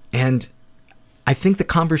rape. And I think the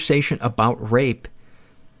conversation about rape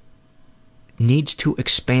needs to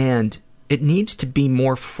expand. It needs to be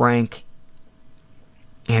more frank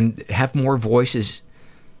and have more voices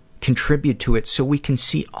contribute to it so we can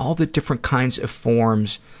see all the different kinds of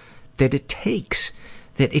forms that it takes.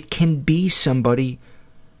 That it can be somebody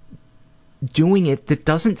doing it that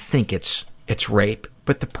doesn't think it's rape,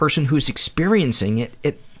 but the person who's experiencing it,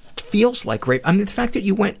 it feels like rape. I mean, the fact that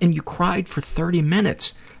you went and you cried for 30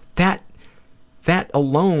 minutes, that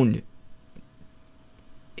alone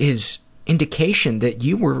is indication that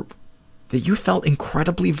you felt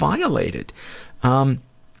incredibly violated. And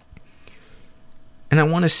I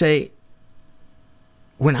want to say,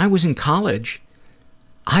 when I was in college,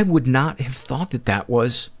 I would not have thought that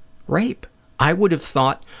was rape. I would have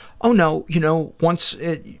thought, oh no, once,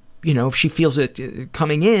 if she feels it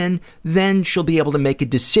coming in, then she'll be able to make a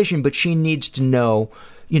decision, but she needs to know,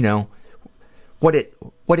 what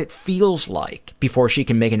it feels like before she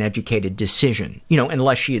can make an educated decision.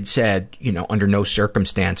 Unless she had said, under no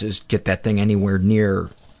circumstances get that thing anywhere near,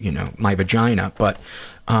 my vagina. But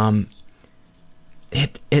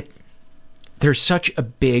there's such a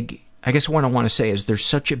big, I guess what I want to say is there's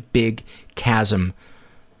such a big chasm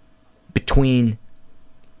between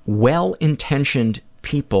well-intentioned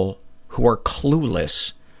people who are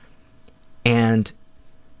clueless and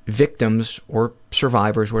victims or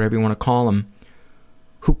survivors, whatever you want to call them,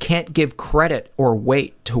 who can't give credit or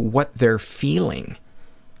weight to what they're feeling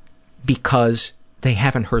because they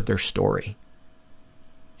haven't heard their story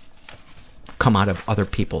come out of other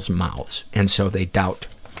people's mouths, and so they doubt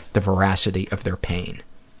the veracity of their pain.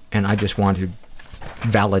 And I just want to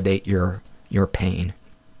validate your pain.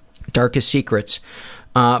 Darkest Secrets.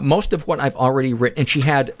 Most of what I've already written, and she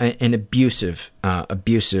had an abusive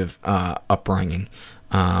upbringing.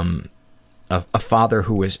 A father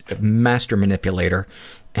who was a master manipulator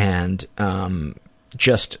and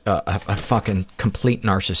just a fucking complete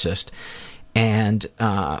narcissist. And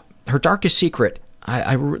her darkest secret,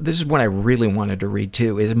 this is what I really wanted to read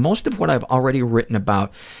too, is most of what I've already written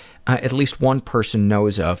about, at least one person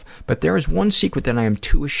knows of, but there is one secret that I am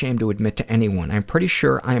too ashamed to admit to anyone. I'm pretty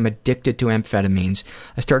sure I am addicted to amphetamines.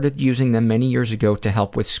 I started using them many years ago to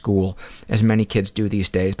help with school, as many kids do these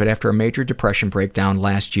days, but after a major depression breakdown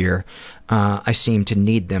last year, I seem to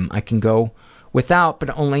need them. I can go without,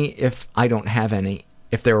 but only if I don't have any.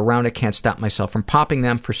 If they're around, I can't stop myself from popping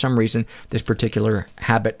them. For some reason, this particular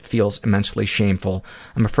habit feels immensely shameful.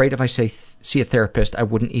 I'm afraid if I see a therapist, I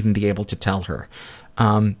wouldn't even be able to tell her.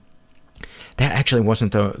 That actually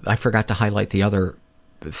wasn't I forgot to highlight the other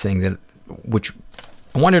thing which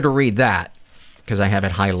I wanted to read that because I have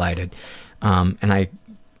it highlighted. And I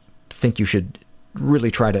think you should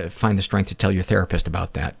really try to find the strength to tell your therapist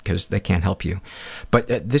about that because they can't help you.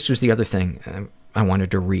 But this was the other thing I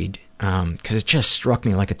wanted to read because it just struck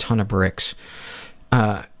me like a ton of bricks.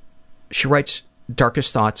 She writes,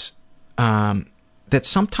 darkest thoughts, that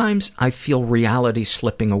sometimes I feel reality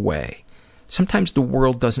slipping away. Sometimes the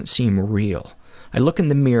world doesn't seem real. I look in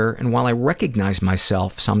the mirror, and while I recognize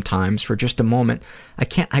myself sometimes for just a moment, I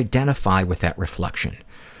can't identify with that reflection.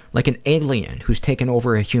 Like an alien who's taken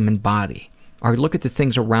over a human body. Or I look at the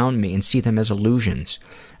things around me and see them as illusions.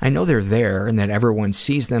 I know they're there and that everyone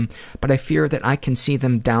sees them, but I fear that I can see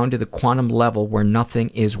them down to the quantum level where nothing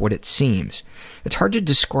is what it seems. It's hard to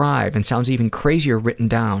describe and sounds even crazier written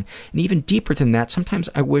down. And even deeper than that, sometimes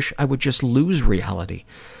I wish I would just lose reality.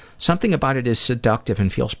 Something about it is seductive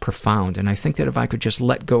and feels profound, and I think that if I could just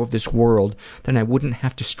let go of this world, then I wouldn't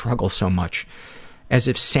have to struggle so much, as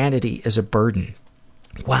if sanity is a burden.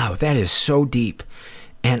 Wow, that is so deep.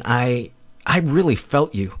 And I really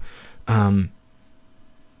felt you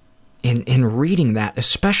in reading that,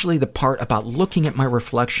 especially the part about looking at my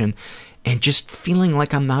reflection and just feeling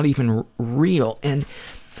like I'm not even real. And,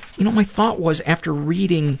 my thought was, after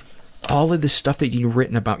reading all of the stuff that you've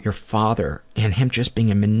written about your father and him just being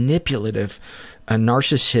a manipulative, a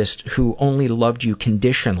narcissist who only loved you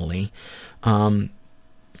conditionally, I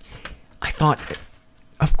thought,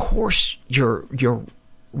 of course your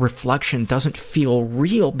reflection doesn't feel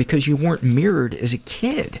real because you weren't mirrored as a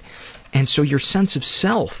kid. And so your sense of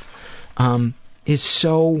self is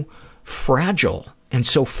so fragile and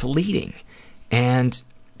so fleeting. And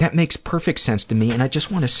that makes perfect sense to me. And I just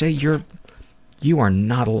want to say you're You are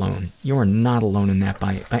not alone. You are not alone in that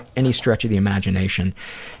by any stretch of the imagination.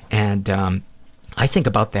 And I think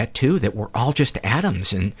about that too, that we're all just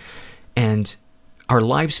atoms, and our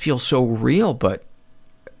lives feel so real, but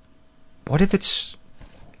what if it's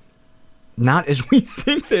not as we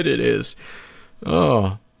think that it is?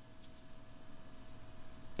 Oh.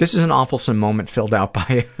 This is an awfulsome moment filled out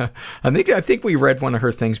by, I think we read one of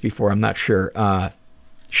her things before, I'm not sure.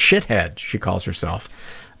 Shithead, she calls herself.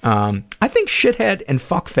 I think Shithead and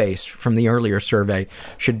Fuckface from the earlier survey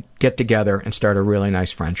should get together and start a really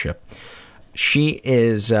nice friendship. She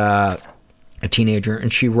is a teenager,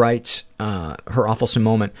 and she writes her awfulsome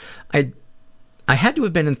moment. I had to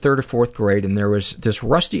have been in 3rd or 4th grade, and there was this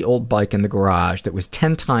rusty old bike in the garage that was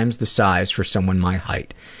 10 times the size for someone my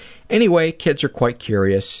height. Anyway, kids are quite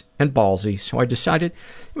curious and ballsy, so I decided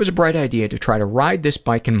it was a bright idea to try to ride this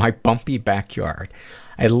bike in my bumpy backyard.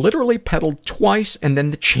 I literally pedaled twice, and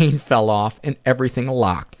then the chain fell off and everything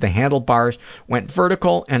locked. The handlebars went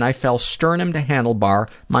vertical, and I fell sternum to handlebar,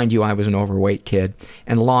 mind you, I was an overweight kid,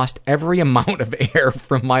 and lost every amount of air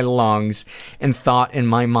from my lungs and thought in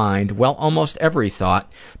my mind, well, almost every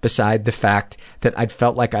thought, beside the fact that I'd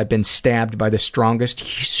felt like I'd been stabbed by the strongest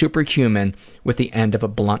superhuman with the end of a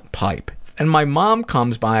blunt pipe. And my mom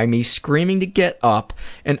comes by me screaming to get up,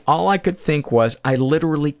 and all I could think was, I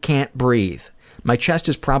literally can't breathe. My chest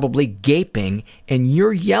is probably gaping, and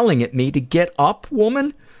you're yelling at me to get up,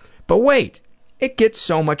 woman? But wait, it gets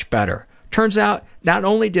so much better. Turns out, not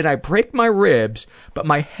only did I break my ribs, but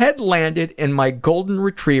my head landed in my golden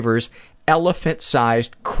retriever's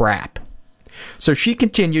elephant-sized crap. So she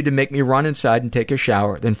continued to make me run inside and take a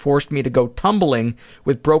shower, then forced me to go tumbling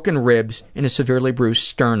with broken ribs and a severely bruised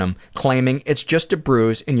sternum, claiming it's just a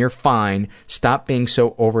bruise and you're fine. Stop being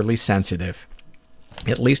so overly sensitive.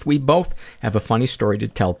 At least we both have a funny story to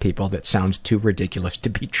tell people that sounds too ridiculous to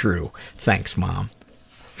be true. Thanks, Mom.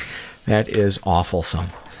 That is awfulsome.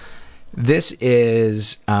 This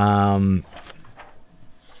is Shame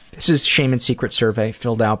and Secret survey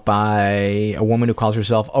filled out by a woman who calls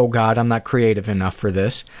herself, oh God, I'm not creative enough for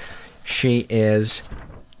this. She is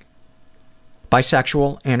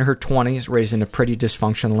bisexual, in her 20s, raised in a pretty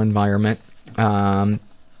dysfunctional environment.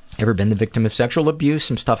 Ever been the victim of sexual abuse?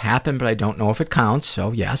 Some stuff happened, but I don't know if it counts,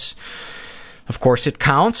 so yes. Of course it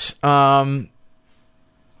counts. Well,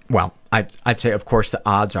 I'd say, of course, the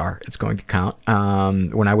odds are it's going to count.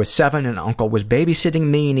 When I was 7, an uncle was babysitting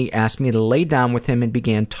me, and he asked me to lay down with him and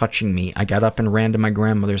began touching me. I got up and ran to my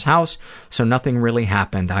grandmother's house, so nothing really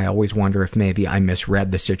happened. I always wonder if maybe I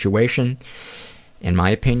misread the situation. In my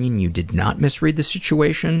opinion, you did not misread the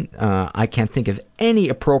situation. I can't think of any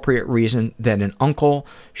appropriate reason that an uncle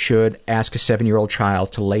should ask a 7-year-old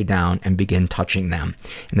child to lay down and begin touching them.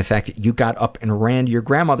 And the fact that you got up and ran to your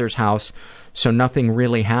grandmother's house so nothing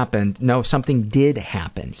really happened. No, something did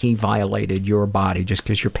happen. He violated your body. Just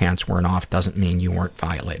because your pants weren't off doesn't mean you weren't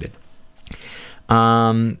violated.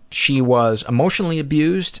 She was emotionally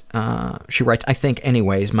abused. She writes, I think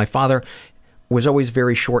anyways, my father was always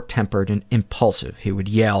very short-tempered and impulsive. He would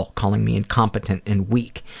yell, calling me incompetent and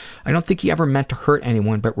weak. I don't think he ever meant to hurt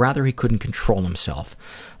anyone, but rather he couldn't control himself.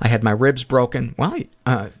 I had my ribs broken. Well,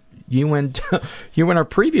 you and our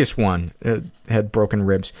previous one had broken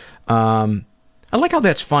ribs. I like how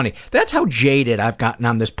that's funny. That's how jaded I've gotten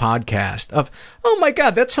on this podcast. Oh my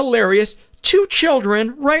God, that's hilarious. 2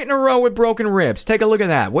 children right in a row with broken ribs. Take a look at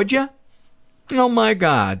that, would you? Oh my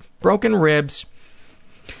God, broken ribs.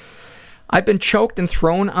 I've been choked and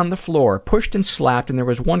thrown on the floor, pushed and slapped, and there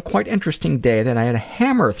was one quite interesting day that I had a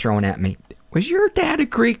hammer thrown at me. Was your dad a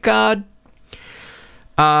Greek god?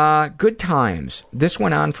 Good times. This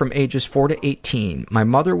went on from ages 4 to 18. My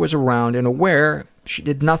mother was around and aware. She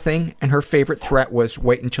did nothing, and her favorite threat was,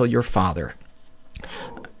 wait until your father.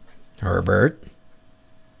 Herbert.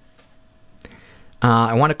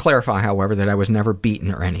 I want to clarify, however, that I was never beaten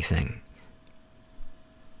or anything.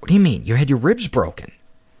 What do you mean? You had your ribs broken.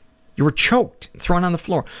 You were choked, thrown on the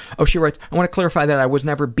floor. Oh, she writes, I want to clarify that I was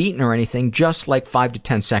never beaten or anything, just like 5 to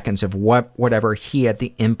 10 seconds of whatever he had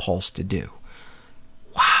the impulse to do.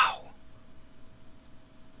 Wow.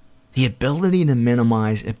 The ability to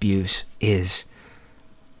minimize abuse is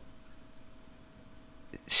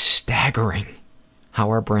staggering. How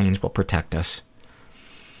our brains will protect us.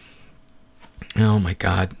 Oh my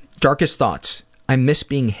God. Darkest thoughts. I miss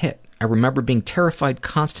being hit. I remember being terrified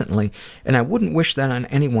constantly, and I wouldn't wish that on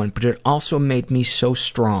anyone, but it also made me so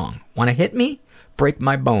strong. Want to hit me? Break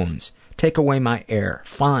my bones. Take away my air.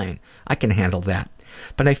 Fine. I can handle that.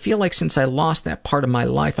 But I feel like since I lost that part of my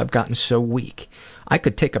life, I've gotten so weak. I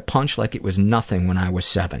could take a punch like it was nothing when I was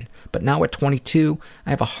 7. But now at 22, I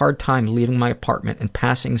have a hard time leaving my apartment, and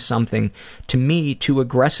passing something to me too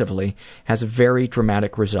aggressively has very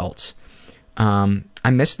dramatic results. I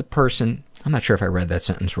miss the person... I'm not sure if I read that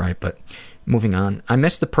sentence right, but moving on. I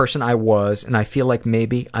miss the person I was, and I feel like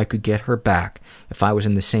maybe I could get her back if I was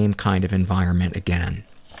in the same kind of environment again.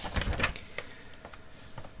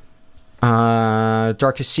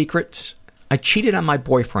 Darkest secret. I cheated on my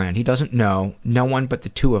boyfriend. He doesn't know. No one but the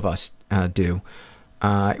two of us do.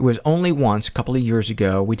 It was only once, a couple of years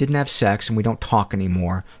ago. We didn't have sex and we don't talk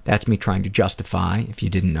anymore. That's me trying to justify, if you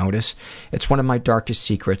didn't notice. It's one of my darkest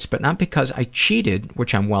secrets, but not because I cheated,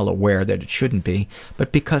 which I'm well aware that it shouldn't be,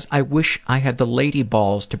 but because I wish I had the lady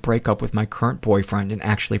balls to break up with my current boyfriend and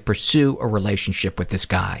actually pursue a relationship with this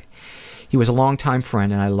guy. He was a longtime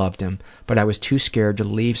friend and I loved him, but I was too scared to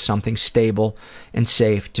leave something stable and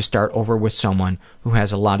safe to start over with someone who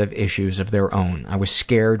has a lot of issues of their own. I was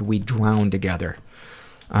scared we'd drown together.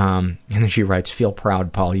 And then she writes, feel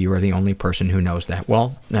proud, Paul, you are the only person who knows that.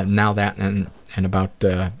 Well, now that and about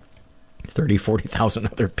 30, 40,000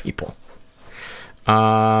 other people.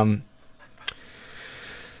 Herbert,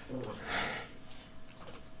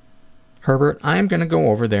 I'm going to go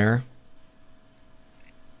over there.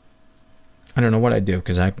 I don't know what I'd do,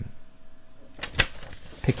 because I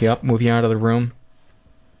pick you up, move you out of the room.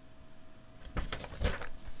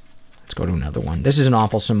 Let's go to another one. This is an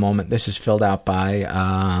awfulsome moment. This is filled out by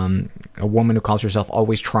a woman who calls herself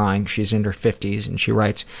Always Trying. She's in her 50s, and she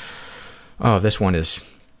writes, oh, this one is...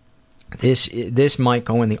 This might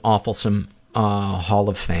go in the awfulsome Hall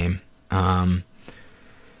of Fame. I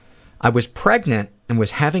was pregnant and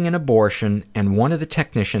was having an abortion, and one of the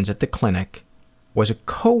technicians at the clinic was a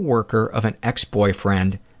co-worker of an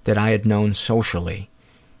ex-boyfriend that I had known socially.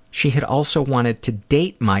 She had also wanted to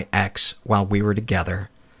date my ex while we were together.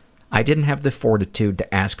 I didn't have the fortitude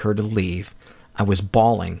to ask her to leave. I was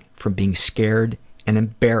bawling from being scared and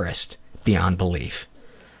embarrassed beyond belief.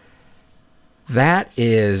 That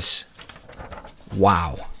is...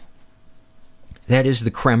 wow. That is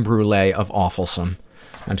the creme brulee of awfulsome.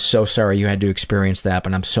 I'm so sorry you had to experience that,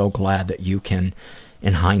 but I'm so glad that you can,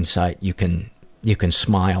 in hindsight, you can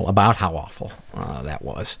smile about how awful that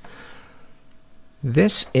was.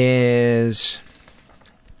 This is...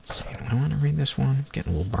 let's see, do I want to read this one? I'm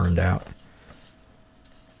getting a little burned out.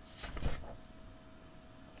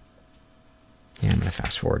 Yeah, I'm going to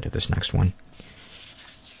fast forward to this next one.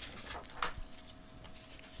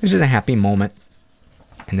 This is a happy moment,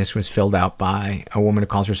 and this was filled out by a woman who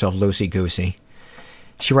calls herself Lucy Goosey.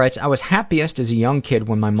 She writes, I was happiest as a young kid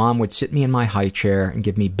when my mom would sit me in my high chair and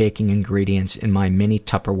give me baking ingredients in my mini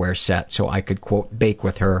Tupperware set so I could, quote, bake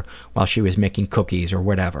with her while she was making cookies or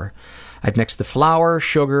whatever. I'd mix the flour,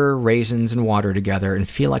 sugar, raisins, and water together and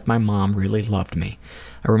feel like my mom really loved me.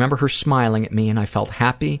 I remember her smiling at me and I felt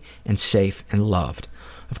happy and safe and loved.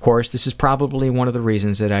 Of course, this is probably one of the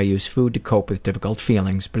reasons that I use food to cope with difficult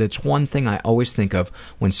feelings, but it's one thing I always think of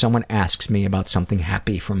when someone asks me about something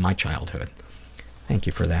happy from my childhood. Thank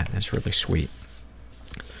you for that. That's really sweet.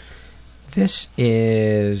 This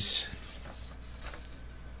is...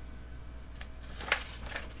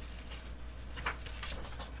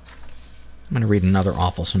 I'm going to read another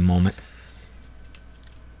awfulsome moment.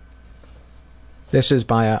 This is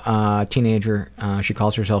by a teenager. She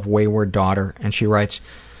calls herself Wayward Daughter, and she writes,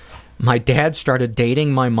 my dad started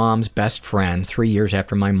dating my mom's best friend 3 years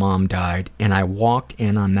after my mom died, and I walked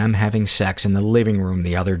in on them having sex in the living room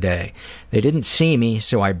the other day. They didn't see me,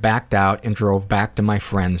 so I backed out and drove back to my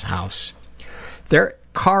friend's house. Their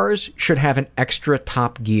cars should have an extra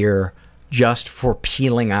top gear just for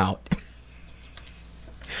peeling out.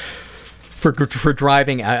 for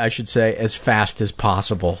driving, I should say, as fast as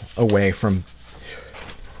possible away from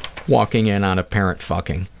walking in on a parent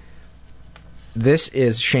fucking. This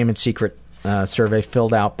is Shame and Secret survey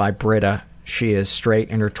filled out by Britta. She is straight,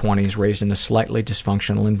 in her 20s, raised in a slightly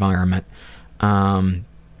dysfunctional environment.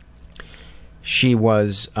 She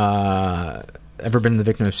was ever been the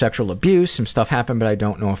victim of sexual abuse. Some stuff happened, but I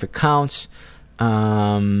don't know if it counts.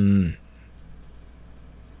 And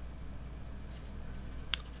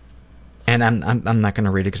I'm not going to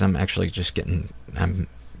read it because I'm actually just getting...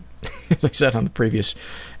 as I said on the previous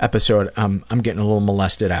episode, I'm getting a little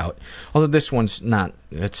molested out. Although this one's not,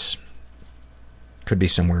 it's could be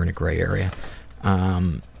somewhere in a gray area.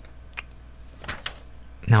 Now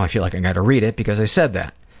I feel like I got to read it because I said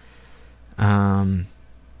that.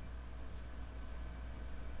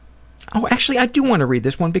 Oh, actually, I do want to read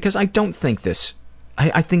this one because I don't think this.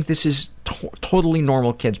 I think this is totally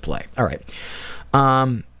normal kids play. All right.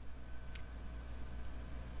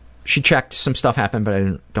 she checked, some stuff happened, but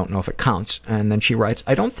I don't know if it counts. And then she writes,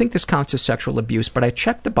 I don't think this counts as sexual abuse, but I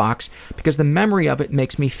checked the box because the memory of it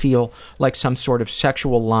makes me feel like some sort of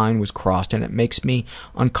sexual line was crossed, and it makes me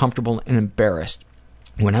uncomfortable and embarrassed.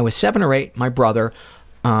 When I was 7 or 8, my brother,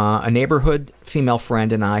 a neighborhood female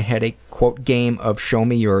friend, and I had a, quote, game of show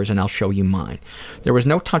me yours and I'll show you mine. There was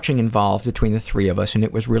no touching involved between the three of us, and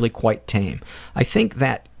it was really quite tame. I think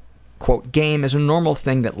that, quote, game is a normal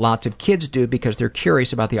thing that lots of kids do because they're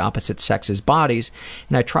curious about the opposite sex's bodies,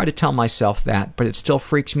 and I try to tell myself that, but it still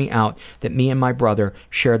freaks me out that me and my brother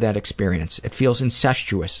share that experience. It feels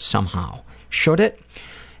incestuous somehow. Should it?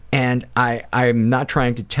 And I'm not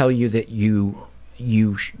trying to tell you that you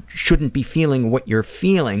shouldn't be feeling what you're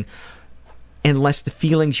feeling unless the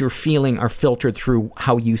feelings you're feeling are filtered through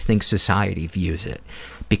how you think society views it,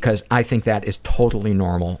 because I think that is totally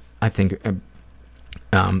normal. I think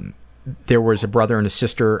there was a brother and a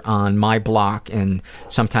sister on my block, and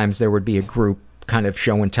sometimes there would be a group kind of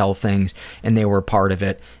show and tell things, and they were a part of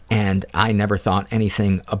it, and I never thought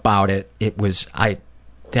anything about it.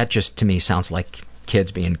 That just to me sounds like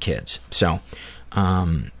kids being kids. So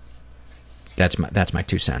that's my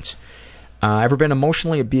 2 cents. Ever been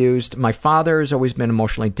emotionally abused? My father has always been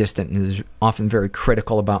emotionally distant and is often very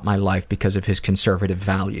critical about my life because of his conservative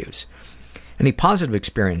values. Any positive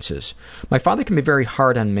experiences? My father can be very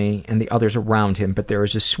hard on me and the others around him, but there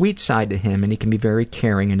is a sweet side to him, and he can be very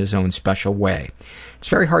caring in his own special way. It's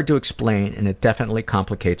very hard to explain, and it definitely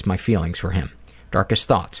complicates my feelings for him. Darkest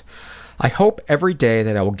thoughts. I hope every day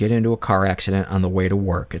that I will get into a car accident on the way to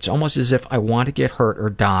work. It's almost as if I want to get hurt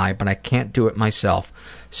or die, but I can't do it myself.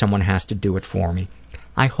 Someone has to do it for me.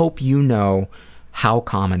 I hope you know how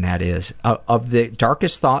common that is. Of the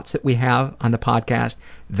darkest thoughts that we have on the podcast,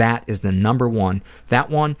 that is the number one.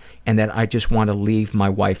 That one, and that I just want to leave my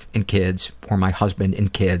wife and kids, or my husband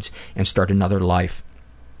and kids, and start another life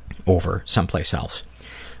over someplace else.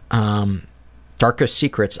 Darkest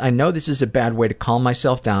secrets. I know this is a bad way to calm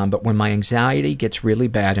myself down, but when my anxiety gets really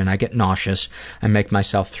bad and I get nauseous, I make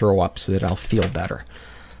myself throw up so that I'll feel better.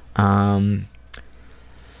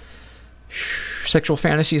 Sexual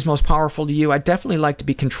fantasies most powerful to you? I'd definitely like to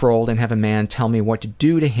be controlled and have a man tell me what to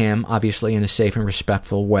do to him, obviously in a safe and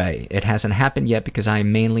respectful way. It hasn't happened yet because I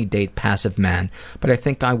mainly date passive men, but I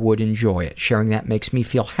think I would enjoy it. Sharing that makes me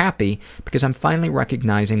feel happy because I'm finally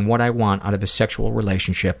recognizing what I want out of a sexual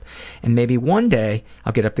relationship, and maybe one day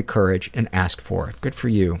I'll get up the courage and ask for it. Good for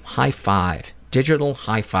you. High five. Digital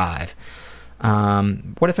high five.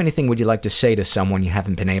 What, if anything, would you like to say to someone you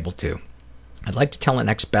haven't been able to? I'd like to tell an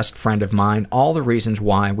ex-best friend of mine all the reasons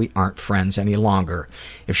why we aren't friends any longer.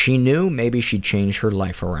 If she knew, maybe she'd change her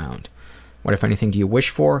life around. What, if anything, do you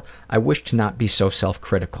wish for? I wish to not be so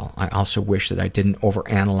self-critical. I also wish that I didn't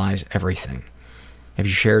overanalyze everything. Have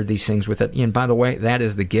you shared these things with it? And by the way, that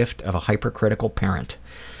is the gift of a hypercritical parent.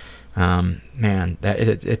 Man,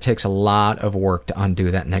 it takes a lot of work to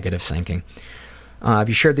undo that negative thinking. Have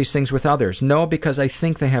you shared these things with others? No, because I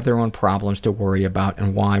think they have their own problems to worry about,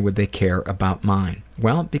 and why would they care about mine?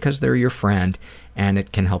 Well, because they're your friend, and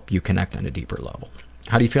it can help you connect on a deeper level.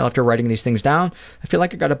 How do you feel after writing these things down? I feel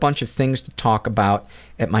like I got a bunch of things to talk about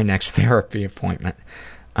at my next therapy appointment.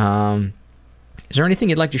 Is there anything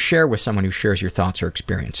you'd like to share with someone who shares your thoughts or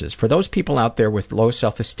experiences? For those people out there with low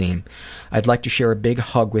self-esteem, I'd like to share a big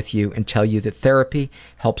hug with you and tell you that therapy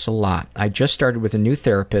helps a lot. I just started with a new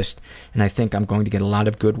therapist, and I think I'm going to get a lot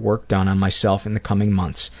of good work done on myself in the coming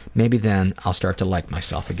months. Maybe then I'll start to like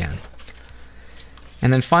myself again.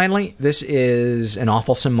 And then finally, this is an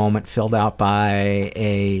awfulsome moment filled out by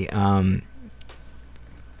a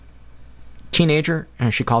teenager,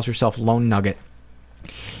 and she calls herself Lone Nugget.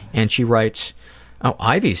 And she writes... Oh,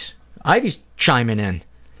 Ivy's chiming in.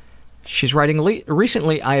 She's writing,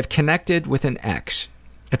 recently I have connected with an ex.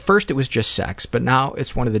 At first it was just sex, but now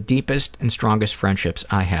it's one of the deepest and strongest friendships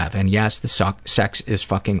I have. And yes, the sex is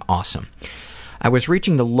fucking awesome. I was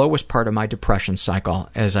reaching the lowest part of my depression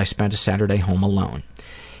cycle as I spent a Saturday home alone.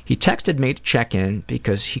 He texted me to check in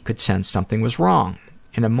because he could sense something was wrong.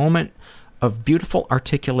 In a moment of beautiful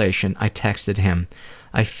articulation, I texted him,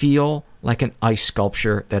 I feel like an ice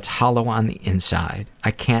sculpture that's hollow on the inside.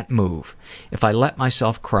 I can't move. If I let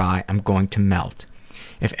myself cry, I'm going to melt.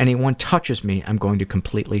 If anyone touches me, I'm going to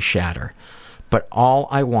completely shatter. But all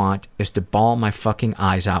I want is to bawl my fucking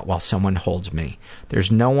eyes out while someone holds me.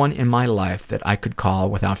 There's no one in my life that I could call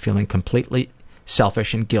without feeling completely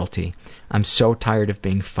selfish and guilty. I'm so tired of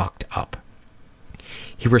being fucked up.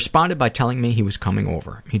 He responded by telling me he was coming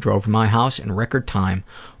over. He drove to my house in record time,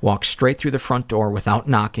 walked straight through the front door without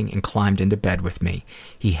knocking, and climbed into bed with me.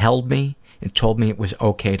 He held me and told me it was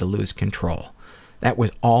okay to lose control. That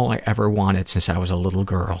was all I ever wanted since I was a little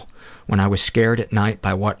girl. when I was scared at night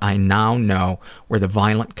by what I now know were the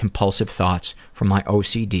violent, compulsive thoughts from my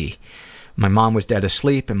OCD. My mom was dead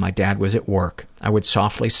asleep and my dad was at work. I would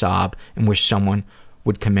softly sob and wish someone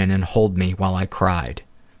would come in and hold me while I cried.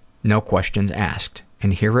 No questions asked.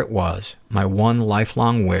 And here it was, my one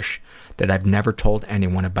lifelong wish that I've never told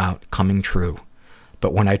anyone about coming true.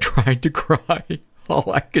 But when I tried to cry,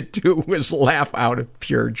 all I could do was laugh out of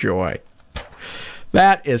pure joy.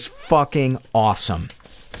 That is fucking awesome.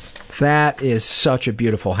 That is such a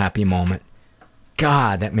beautiful, happy moment.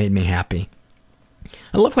 God, that made me happy.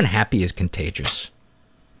 I love when happy is contagious.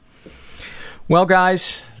 Well,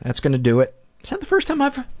 guys, that's going to do it. Is that the first time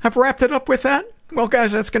I've wrapped it up with that? Well,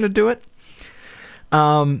 guys, that's going to do it.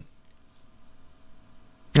 I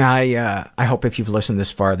hope if you've listened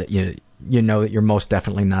this far that you know that you're most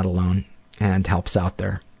definitely not alone, and help's out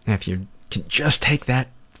there. And if you can just take that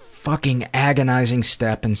fucking agonizing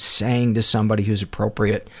step and saying to somebody who's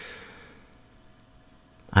appropriate,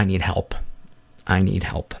 I need help. I need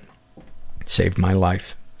help. It saved my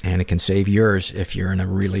life, and it can save yours if you're in a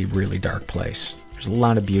really, really dark place. There's a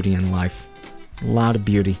lot of beauty in life. A lot of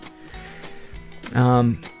beauty.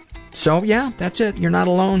 So yeah, that's it. You're not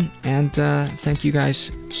alone, and thank you guys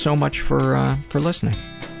so much for listening.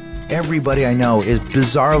 Everybody I know is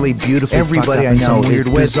bizarrely beautifully Everybody I know is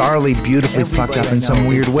bizarrely beautifully fucked up in some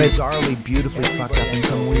weird way. Bizarrely beautifully fucked up in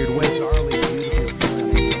some weird way.